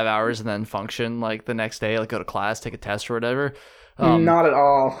 4 or 5 hours and then function like the next day, like go to class, take a test or whatever? Not at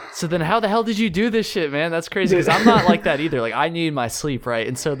all. So then how the hell did you do this shit, man? That's crazy because I'm not like that either. Like I need my sleep, right?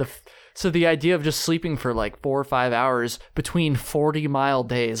 And so the idea of just sleeping for like 4 or 5 hours between 40-mile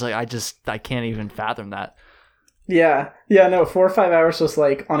days, like I can't even fathom that. Yeah, no, 4 or 5 hours was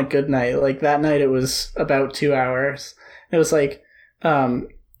like on a good night. Like that night it was about 2 hours. It was like, I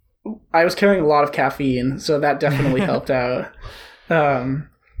was carrying a lot of caffeine, so that definitely helped out.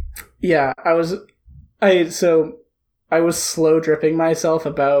 Yeah, I was slow dripping myself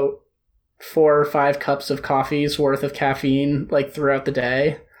about 4 or 5 cups of coffee's worth of caffeine like throughout the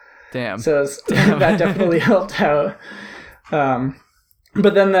day. Damn. So that definitely helped out.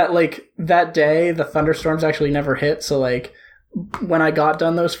 But then that day, the thunderstorms actually never hit. So like when I got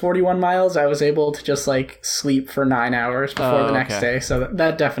done those 41 miles, I was able to just like sleep for 9 hours before the next day. So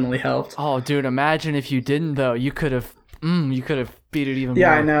that definitely helped. Oh, dude, imagine if you didn't though. You could have beat it even more.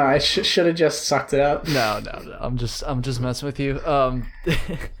 Yeah, I know. I should have just sucked it up. No. I'm just messing with you.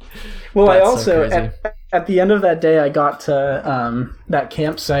 Well, I also at the end of that day, I got to that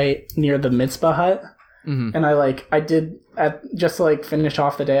campsite near the Mitzvah hut. Mm-hmm. And I did just to like finish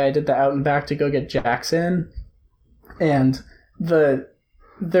off the day, I did the out and back to go get Jackson, and the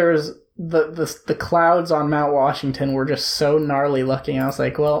clouds on Mount Washington were just so gnarly looking. I was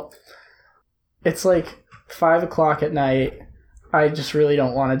like, well, it's like 5:00 at night. I just really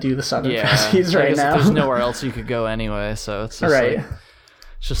don't want to do the Southern Trustees right now. There's nowhere else you could go anyway, so it's just right.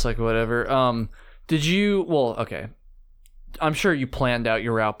 It's just like whatever. Did you? Well, okay. I'm sure you planned out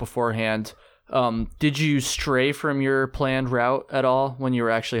your route beforehand. Did you stray from your planned route at all when you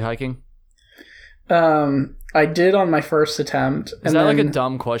were actually hiking? I did on my first attempt. Is that like a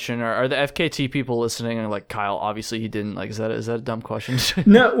dumb question? Or are the FKT people listening and like, Kyle, obviously he didn't. Like, is that a dumb question?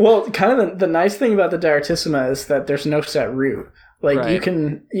 No, well, kind of the nice thing about the Diartissima is that there's no set route. Like right.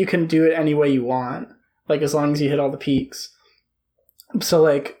 you can do it any way you want. Like as long as you hit all the peaks. So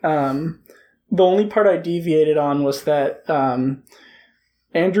like, the only part I deviated on was that,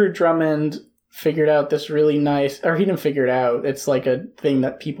 Andrew Drummond figured out this really nice, or he didn't figure it out. It's like a thing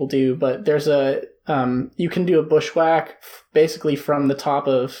that people do, but there's you can do a bushwhack basically from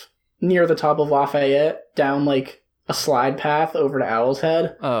near the top of Lafayette down like a slide path over to Owl's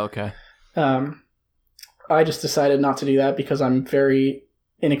Head. Oh, okay. I just decided not to do that because I'm very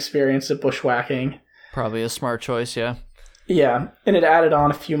inexperienced at bushwhacking. Probably a smart choice, yeah. Yeah, and it added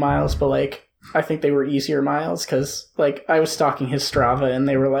on a few miles, but like, I think they were easier miles because, like, I was stalking his Strava and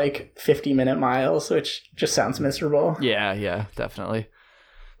they were like 50-minute miles, which just sounds miserable. Yeah, definitely.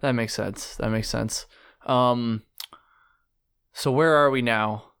 That makes sense. So where are we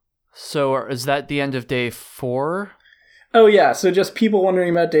now? So is that the end of day 4? Oh yeah. So just people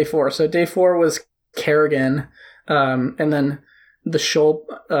wondering about day 4. So day 4 was Kerrigan, and then the Shoal.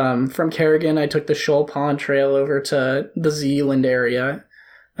 From Kerrigan, I took the Shoal Pond Trail over to the Zealand area.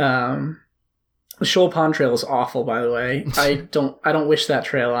 The Shoal Pond Trail is awful, by the way. I don't wish that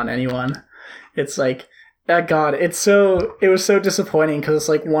trail on anyone. It's like, God, it was so disappointing because it's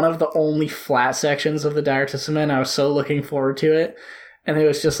like one of the only flat sections of the Diartissima, and I was so looking forward to it, and it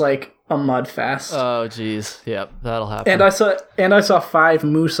was just like a mud fest. Oh, geez. Yep, that'll happen. And I saw 5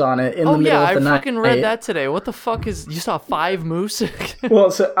 moose on it in the middle of the night. I fucking read that today. What the fuck you saw 5 moose?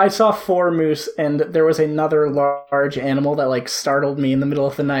 Well, so I saw 4 moose, and there was another large animal that like startled me in the middle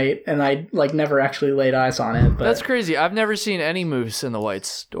of the night, and I like never actually laid eyes on it. But that's crazy. I've never seen any moose in the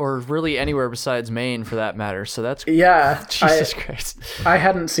Whites, or really anywhere besides Maine for that matter. So that's Jesus Christ. I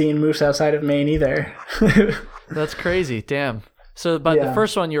hadn't seen moose outside of Maine either. That's crazy. Damn. So by the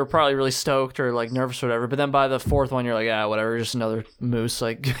first one, you were probably really stoked or like nervous or whatever. But then by the 4th one, you're like, whatever, just another moose,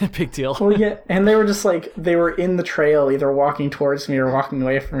 like big deal. Well, yeah. And they were just like, they were in the trail, either walking towards me or walking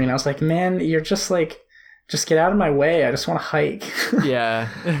away from me. And I was like, man, you're just like, just get out of my way. I just want to hike. Yeah.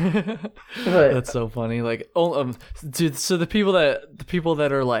 That's so funny. Like, dude, so the people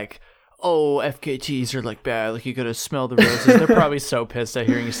that are like, oh, FKTs are like bad. Like you gotta smell the roses. They're probably so pissed at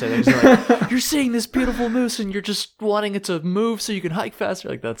hearing you say that. They're like, you're seeing this beautiful moose and you're just wanting it to move so you can hike faster.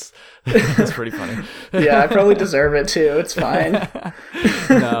 Like that's pretty funny. Yeah, I probably deserve it too. It's fine.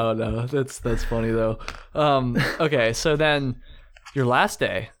 No, that's funny though. Okay, so then your last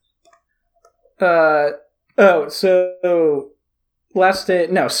day. So last day,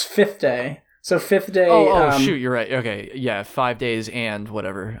 no, fifth day. So fifth day. Shoot, you're right. Okay, yeah, 5 days and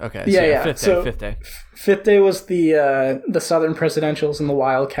whatever. Okay, so yeah. Fifth day. Fifth day was the Southern Presidentials and the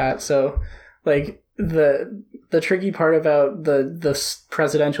Wildcat. So, like the tricky part about the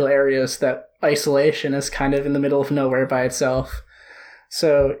presidential area is that isolation is kind of in the middle of nowhere by itself.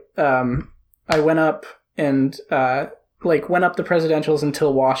 So, I went up and went up the presidentials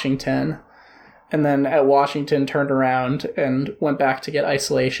until Washington, and then at Washington turned around and went back to get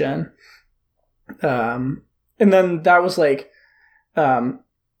isolation. And then that was like,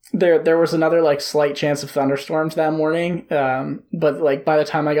 there was another like slight chance of thunderstorms that morning. But like by the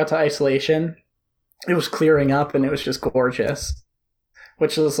time I got to isolation, it was clearing up and it was just gorgeous,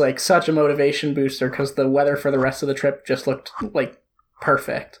 which was like such a motivation booster because the weather for the rest of the trip just looked like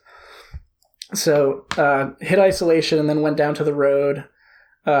perfect. So, hit isolation and then went down to the road,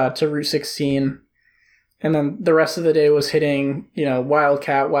 to Route 16. And then the rest of the day was hitting,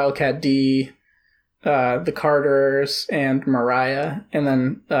 Wildcat D, the Carters, and Mariah, and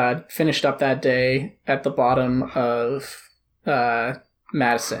then finished up that day at the bottom of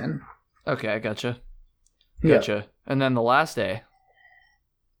Madison. Okay, I gotcha. Yep. And then the last day?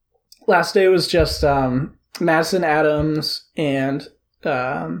 Last day was just Madison, Adams, and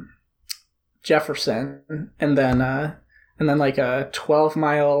Jefferson, and then like a 12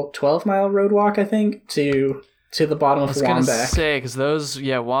 mile road walk, I think, to the bottom of Wambeck. I was gonna say, because those,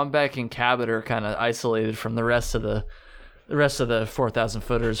 Wambeck and Cabot are kind of isolated from the rest of the 4,000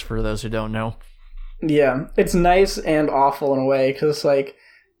 footers. For those who don't know, yeah, it's nice and awful in a way because like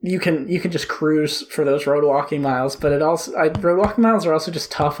you can just cruise for those road walking miles, but road walking miles are also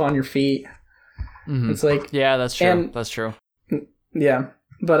just tough on your feet. Mm-hmm. It's like that's true. That's true. Yeah,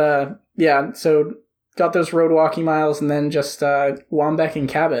 but so got those road walking miles and then just Wambeck and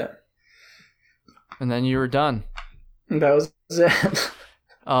Cabot. And then you were done. And that was it.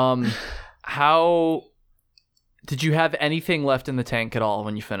 How did you have anything left in the tank at all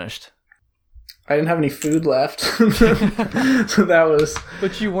when you finished? I didn't have any food left. So that was...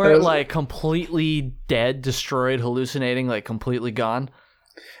 But you weren't like completely dead, destroyed, hallucinating, like completely gone?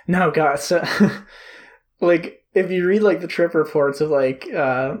 No, God. So, like, if you read like the trip reports of like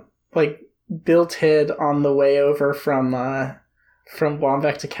Bill Tidd on the way over from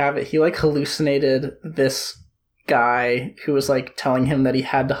Wambeck to Cabot, he like hallucinated this guy who was like telling him that he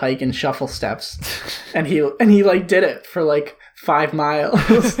had to hike in shuffle steps, and he like did it for like 5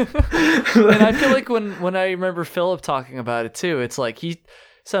 miles. And I feel like when I remember Philip talking about it too, it's like he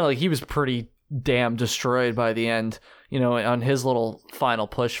sounded like he was pretty damn destroyed by the end, on his little final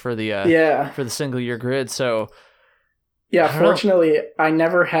push for the for the single year grid. So yeah, fortunately, I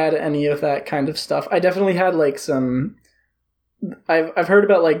never had any of that kind of stuff. I definitely had like some. I've heard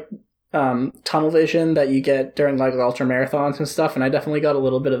about like tunnel vision that you get during like ultra marathons and stuff, and I definitely got a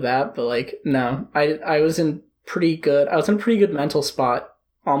little bit of that. But like, no, I was in pretty good mental spot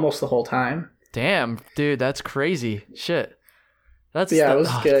almost the whole time. Damn, dude, that's crazy. Shit, it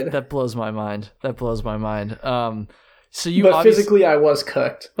was good. That blows my mind. But physically, I was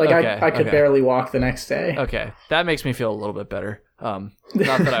cooked. Like I could barely walk the next day. Okay, that makes me feel a little bit better. Not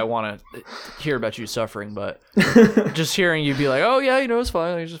that I want to hear about you suffering, but just hearing you be like, "Oh yeah, it's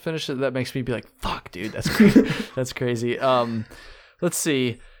fine. I just finished it." That makes me be like, "Fuck, dude, that's crazy." That's crazy. Let's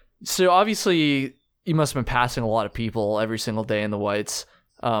see. So obviously, you must have been passing a lot of people every single day in the whites.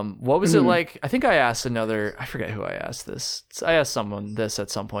 What was it like? I think I asked I forget who I asked this. I asked someone this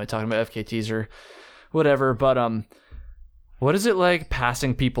at some point, talking about FKTs or whatever. But what is it like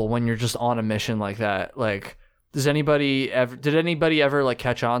passing people when you're just on a mission like that? Like, did anybody ever like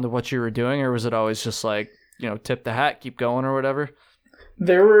catch on to what you were doing, or was it always just like, tip the hat, keep going, or whatever?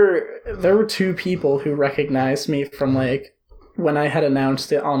 There were 2 people who recognized me from like when I had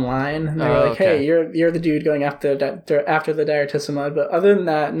announced it online. And they were like, "Hey, you're the dude going after the Diartissima." But other than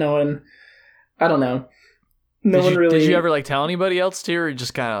that, no one. I don't know. No one really. Did you ever like tell anybody else to, or you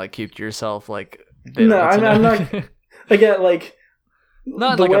just kind of like keep to yourself? Like, no, I'm not. Again, like.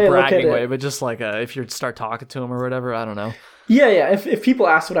 Not like a bragging way, but just like if you start talking to them or whatever, I don't know. Yeah. If people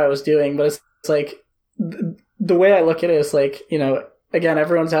ask what I was doing, but it's like the way I look at it is like, again,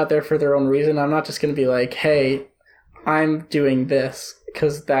 everyone's out there for their own reason. I'm not just going to be like, "Hey, I'm doing this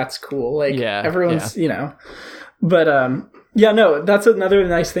because that's cool." Like everyone's, But Yeah, no, that's another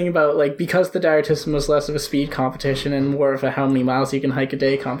nice thing about, like, because the Diatism was less of a speed competition and more of a how many miles you can hike a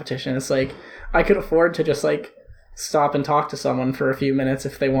day competition, it's like, I could afford to just, like, stop and talk to someone for a few minutes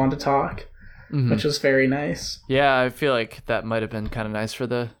if they want to talk, which was very nice. Yeah, I feel like that might have been kind of nice for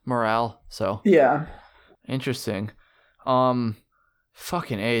the morale, so. Yeah. Interesting.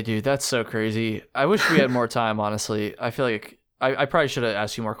 Fucking A, dude, that's so crazy. I wish we had more time, honestly. I feel like I probably should have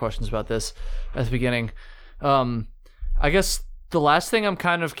asked you more questions about this at the beginning. I guess the last thing I'm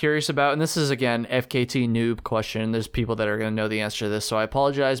kind of curious about, and this is, again, FKT noob question. There's people that are going to know the answer to this, so I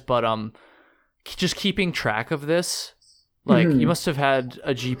apologize. But just keeping track of this, like, you must have had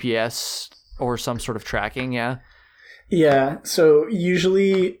a GPS or some sort of tracking, yeah? Yeah, so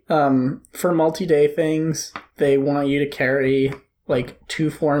usually for multi-day things, they want you to carry, like,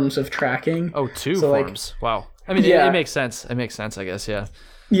 2 forms of tracking. Oh, 2 forms. Like, wow. I mean, it makes sense. It makes sense, I guess, yeah.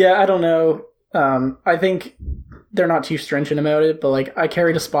 Yeah, I don't know. I think they're not too stringent about it, but, like, I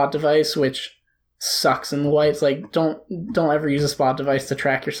carried a spot device, which sucks in the whites. Like, don't ever use a spot device to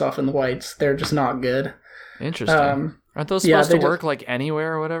track yourself in the whites. They're just not good. Interesting. Aren't those supposed to work, like,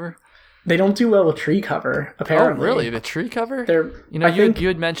 anywhere or whatever? They don't do well with tree cover, apparently. Oh, really? The tree cover? You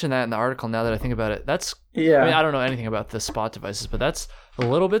had mentioned that in the article, now that I think about it. That's... Yeah. I mean, I don't know anything about the spot devices, but that's a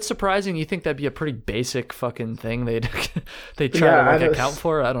little bit surprising. You think that'd be a pretty basic fucking thing they'd try to account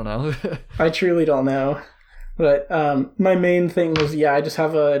for? I don't know. I truly don't know. But my main thing was, I just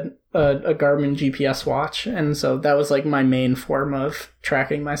have a Garmin GPS watch, and so that was, like, my main form of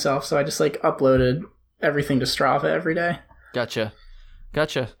tracking myself. So I just, like, uploaded everything to Strava every day. Gotcha.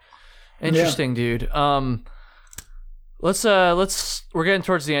 Interesting, dude. We're getting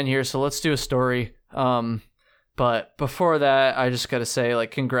towards the end here, so let's do a story. But before that, I just gotta say,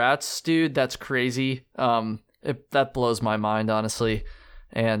 like, congrats, dude. That's crazy. That blows my mind, honestly.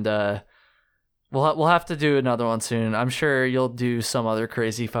 And we'll have to do another one soon. I'm sure you'll do some other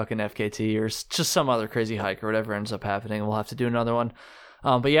crazy fucking FKT or just some other crazy hike or whatever ends up happening. We'll have to do another one.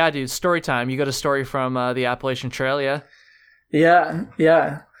 But yeah, dude, story time. You got a story from the Appalachian Trail, yeah?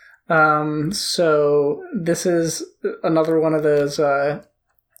 Yeah. So this is another one of those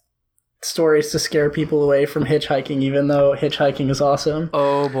stories to scare people away from hitchhiking, even though hitchhiking is awesome.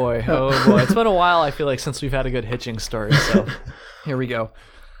 Oh boy. It's been a while, I feel like, since we've had a good hitching story, so here we go.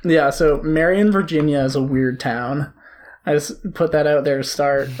 Yeah, so Marion, Virginia is a weird town. I just put that out there to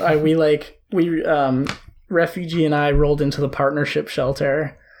start. Refugee and I rolled into the partnership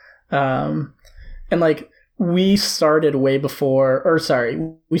shelter. And, like, we started we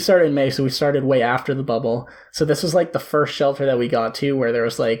started in May, so we started way after the bubble. So this was, like, the first shelter that we got to where there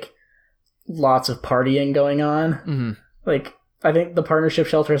was, like, lots of partying going on. Mm-hmm. Like, I think the partnership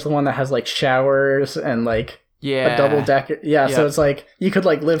shelter is the one that has, like, showers and, like, a double decker. Yeah, so it's, like, you could,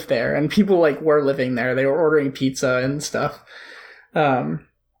 like, live there, and people, like, were living there. They were ordering pizza and stuff. So,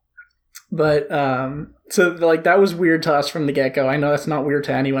 like, that was weird to us from the get-go. I know that's not weird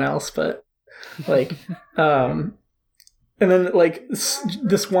to anyone else, but, like, and then, like,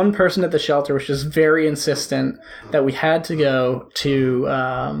 this one person at the shelter was just very insistent that we had to go to,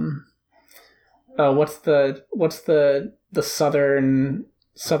 what's the southern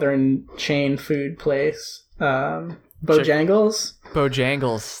chain food place? Bojangles?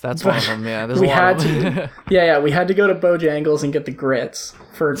 Bojangles, that's one of them, yeah. There's we a lot had of them. we had to go to Bojangles and get the grits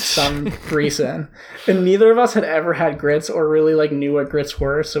for some reason. And neither of us had ever had grits or really, like, knew what grits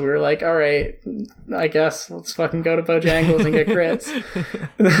were, so we were like, all right, I guess let's fucking go to Bojangles and get grits.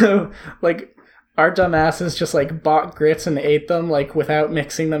 Like, our dumb asses just, like, bought grits and ate them, like, without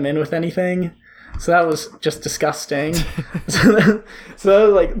mixing them in with anything. So that was just disgusting. So that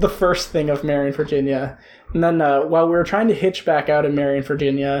was, like, the first thing of Marion, Virginia. And then while we were trying to hitch back out of Marion,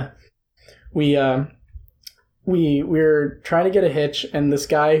 Virginia, we were trying to get a hitch, and this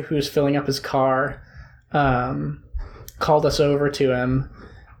guy who was filling up his car called us over to him,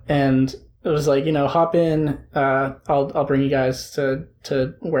 and it was like, hop in. I'll bring you guys to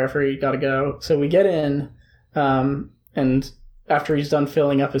wherever you gotta go. So we get in, and after he's done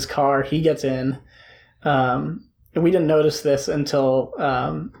filling up his car, he gets in. We didn't notice this until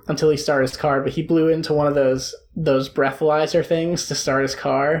he started his car, but he blew into one of those breathalyzer things to start his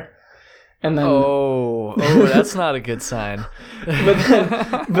car, and then that's not a good sign.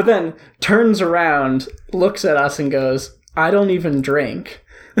 but then turns around, looks at us, and goes, "I don't even drink."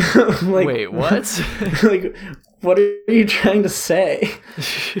 Like, wait, what? Like, what are you trying to say?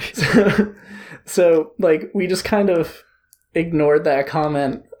 So like, we just kind of ignored that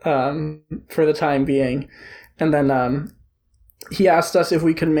comment for the time being. And then he asked us if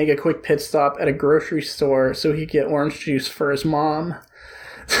we could make a quick pit stop at a grocery store so he could get orange juice for his mom.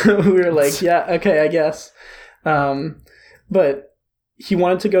 So we were like, yeah, okay, I guess. but he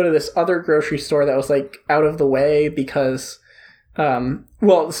wanted to go to this other grocery store that was like out of the way because, so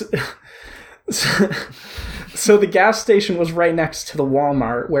the gas station was right next to the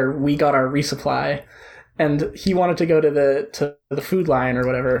Walmart where we got our resupply, and he wanted to go to the Food Lion or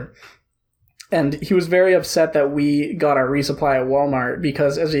whatever. And he was very upset that we got our resupply at Walmart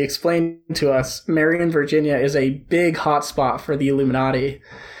because, as he explained to us, Marion, Virginia is a big hotspot for the Illuminati.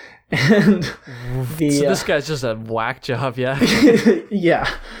 And so this guy's just a whack job, yeah?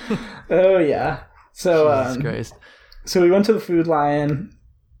 Yeah. Oh, yeah. So, Jesus Christ. So we went to the Food Lion.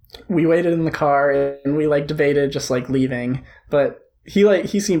 We waited in the car, and we, like, debated just, like, leaving. But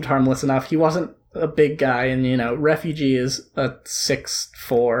he seemed harmless enough. He wasn't a big guy, and, you know, Refugee is a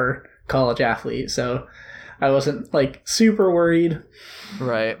 6'4" college athlete, so I wasn't like super worried.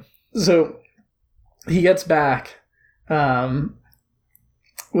 Right. So he gets back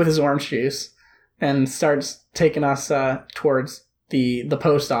with his orange juice and starts taking us towards the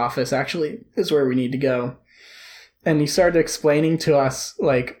post office. Actually, is where we need to go. And he started explaining to us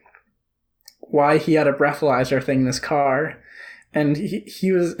like why he had a breathalyzer thing in his car, and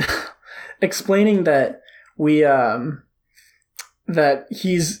he was explaining that that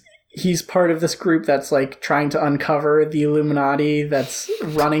he's part of this group that's like trying to uncover the Illuminati that's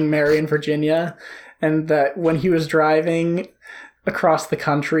running Marion, Virginia, and that when he was driving across the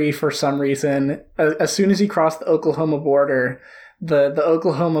country for some reason, as soon as he crossed the Oklahoma border, the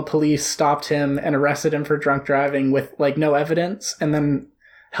Oklahoma police stopped him and arrested him for drunk driving with like no evidence, and then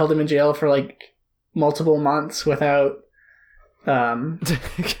held him in jail for like multiple months without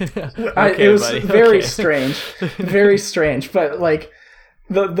it was buddy. very strange, very strange, but like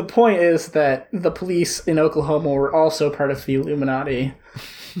The point is that the police in Oklahoma were also part of the Illuminati,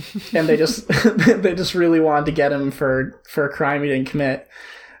 and they just really wanted to get him for a crime he didn't commit.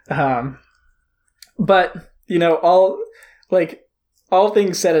 But you know, all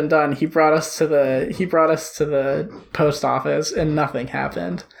things said and done, he brought us to the post office, and nothing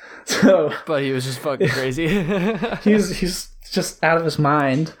happened. So, but he was just fucking crazy. he's just out of his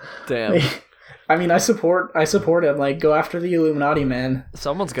mind. Damn. Like, I mean, I support him. Like, go after the Illuminati, man.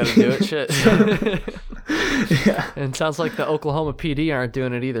 Someone's got to do it. Shit. Yeah. And it sounds like the Oklahoma PD aren't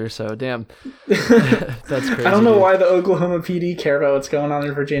doing it either. So damn, that's crazy. I don't know why the Oklahoma PD care about what's going on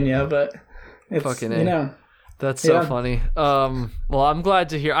in Virginia, but it's fucking you know. That's so funny. Well, I'm glad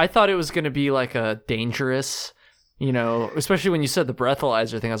to hear. I thought it was going to be like a dangerous, you know, especially when you said the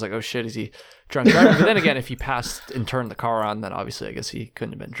breathalyzer thing. I was like, oh shit, is he drunk driving? But then again, if he passed and turned the car on, then obviously I guess he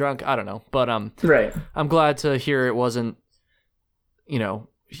couldn't have been drunk. I don't know. But right. I'm glad to hear it wasn't, you know,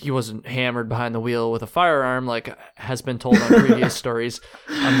 he wasn't hammered behind the wheel with a firearm like has been told on previous stories.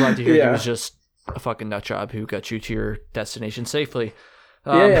 I'm glad to hear he was just a fucking nut job who got you to your destination safely.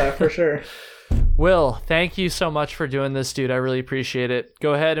 Yeah, for sure. Will, thank you so much for doing this, dude. I really appreciate it.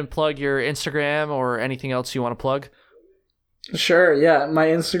 Go ahead and plug your Instagram or anything else you want to plug. Sure, yeah. My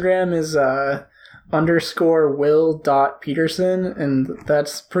Instagram is _will.peterson, and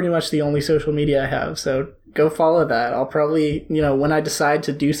that's pretty much the only social media I have. So go follow that. I'll probably, you know, when I decide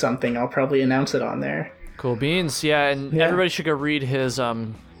to do something, I'll probably announce it on there. Cool beans. Yeah, and everybody should go read his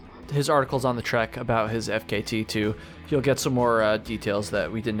articles on the Trek about his FKT too. You'll get some more details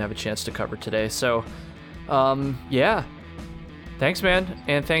that we didn't have a chance to cover today. So, yeah. Thanks, man.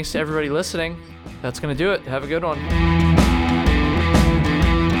 And thanks to everybody listening. That's going to do it. Have a good one.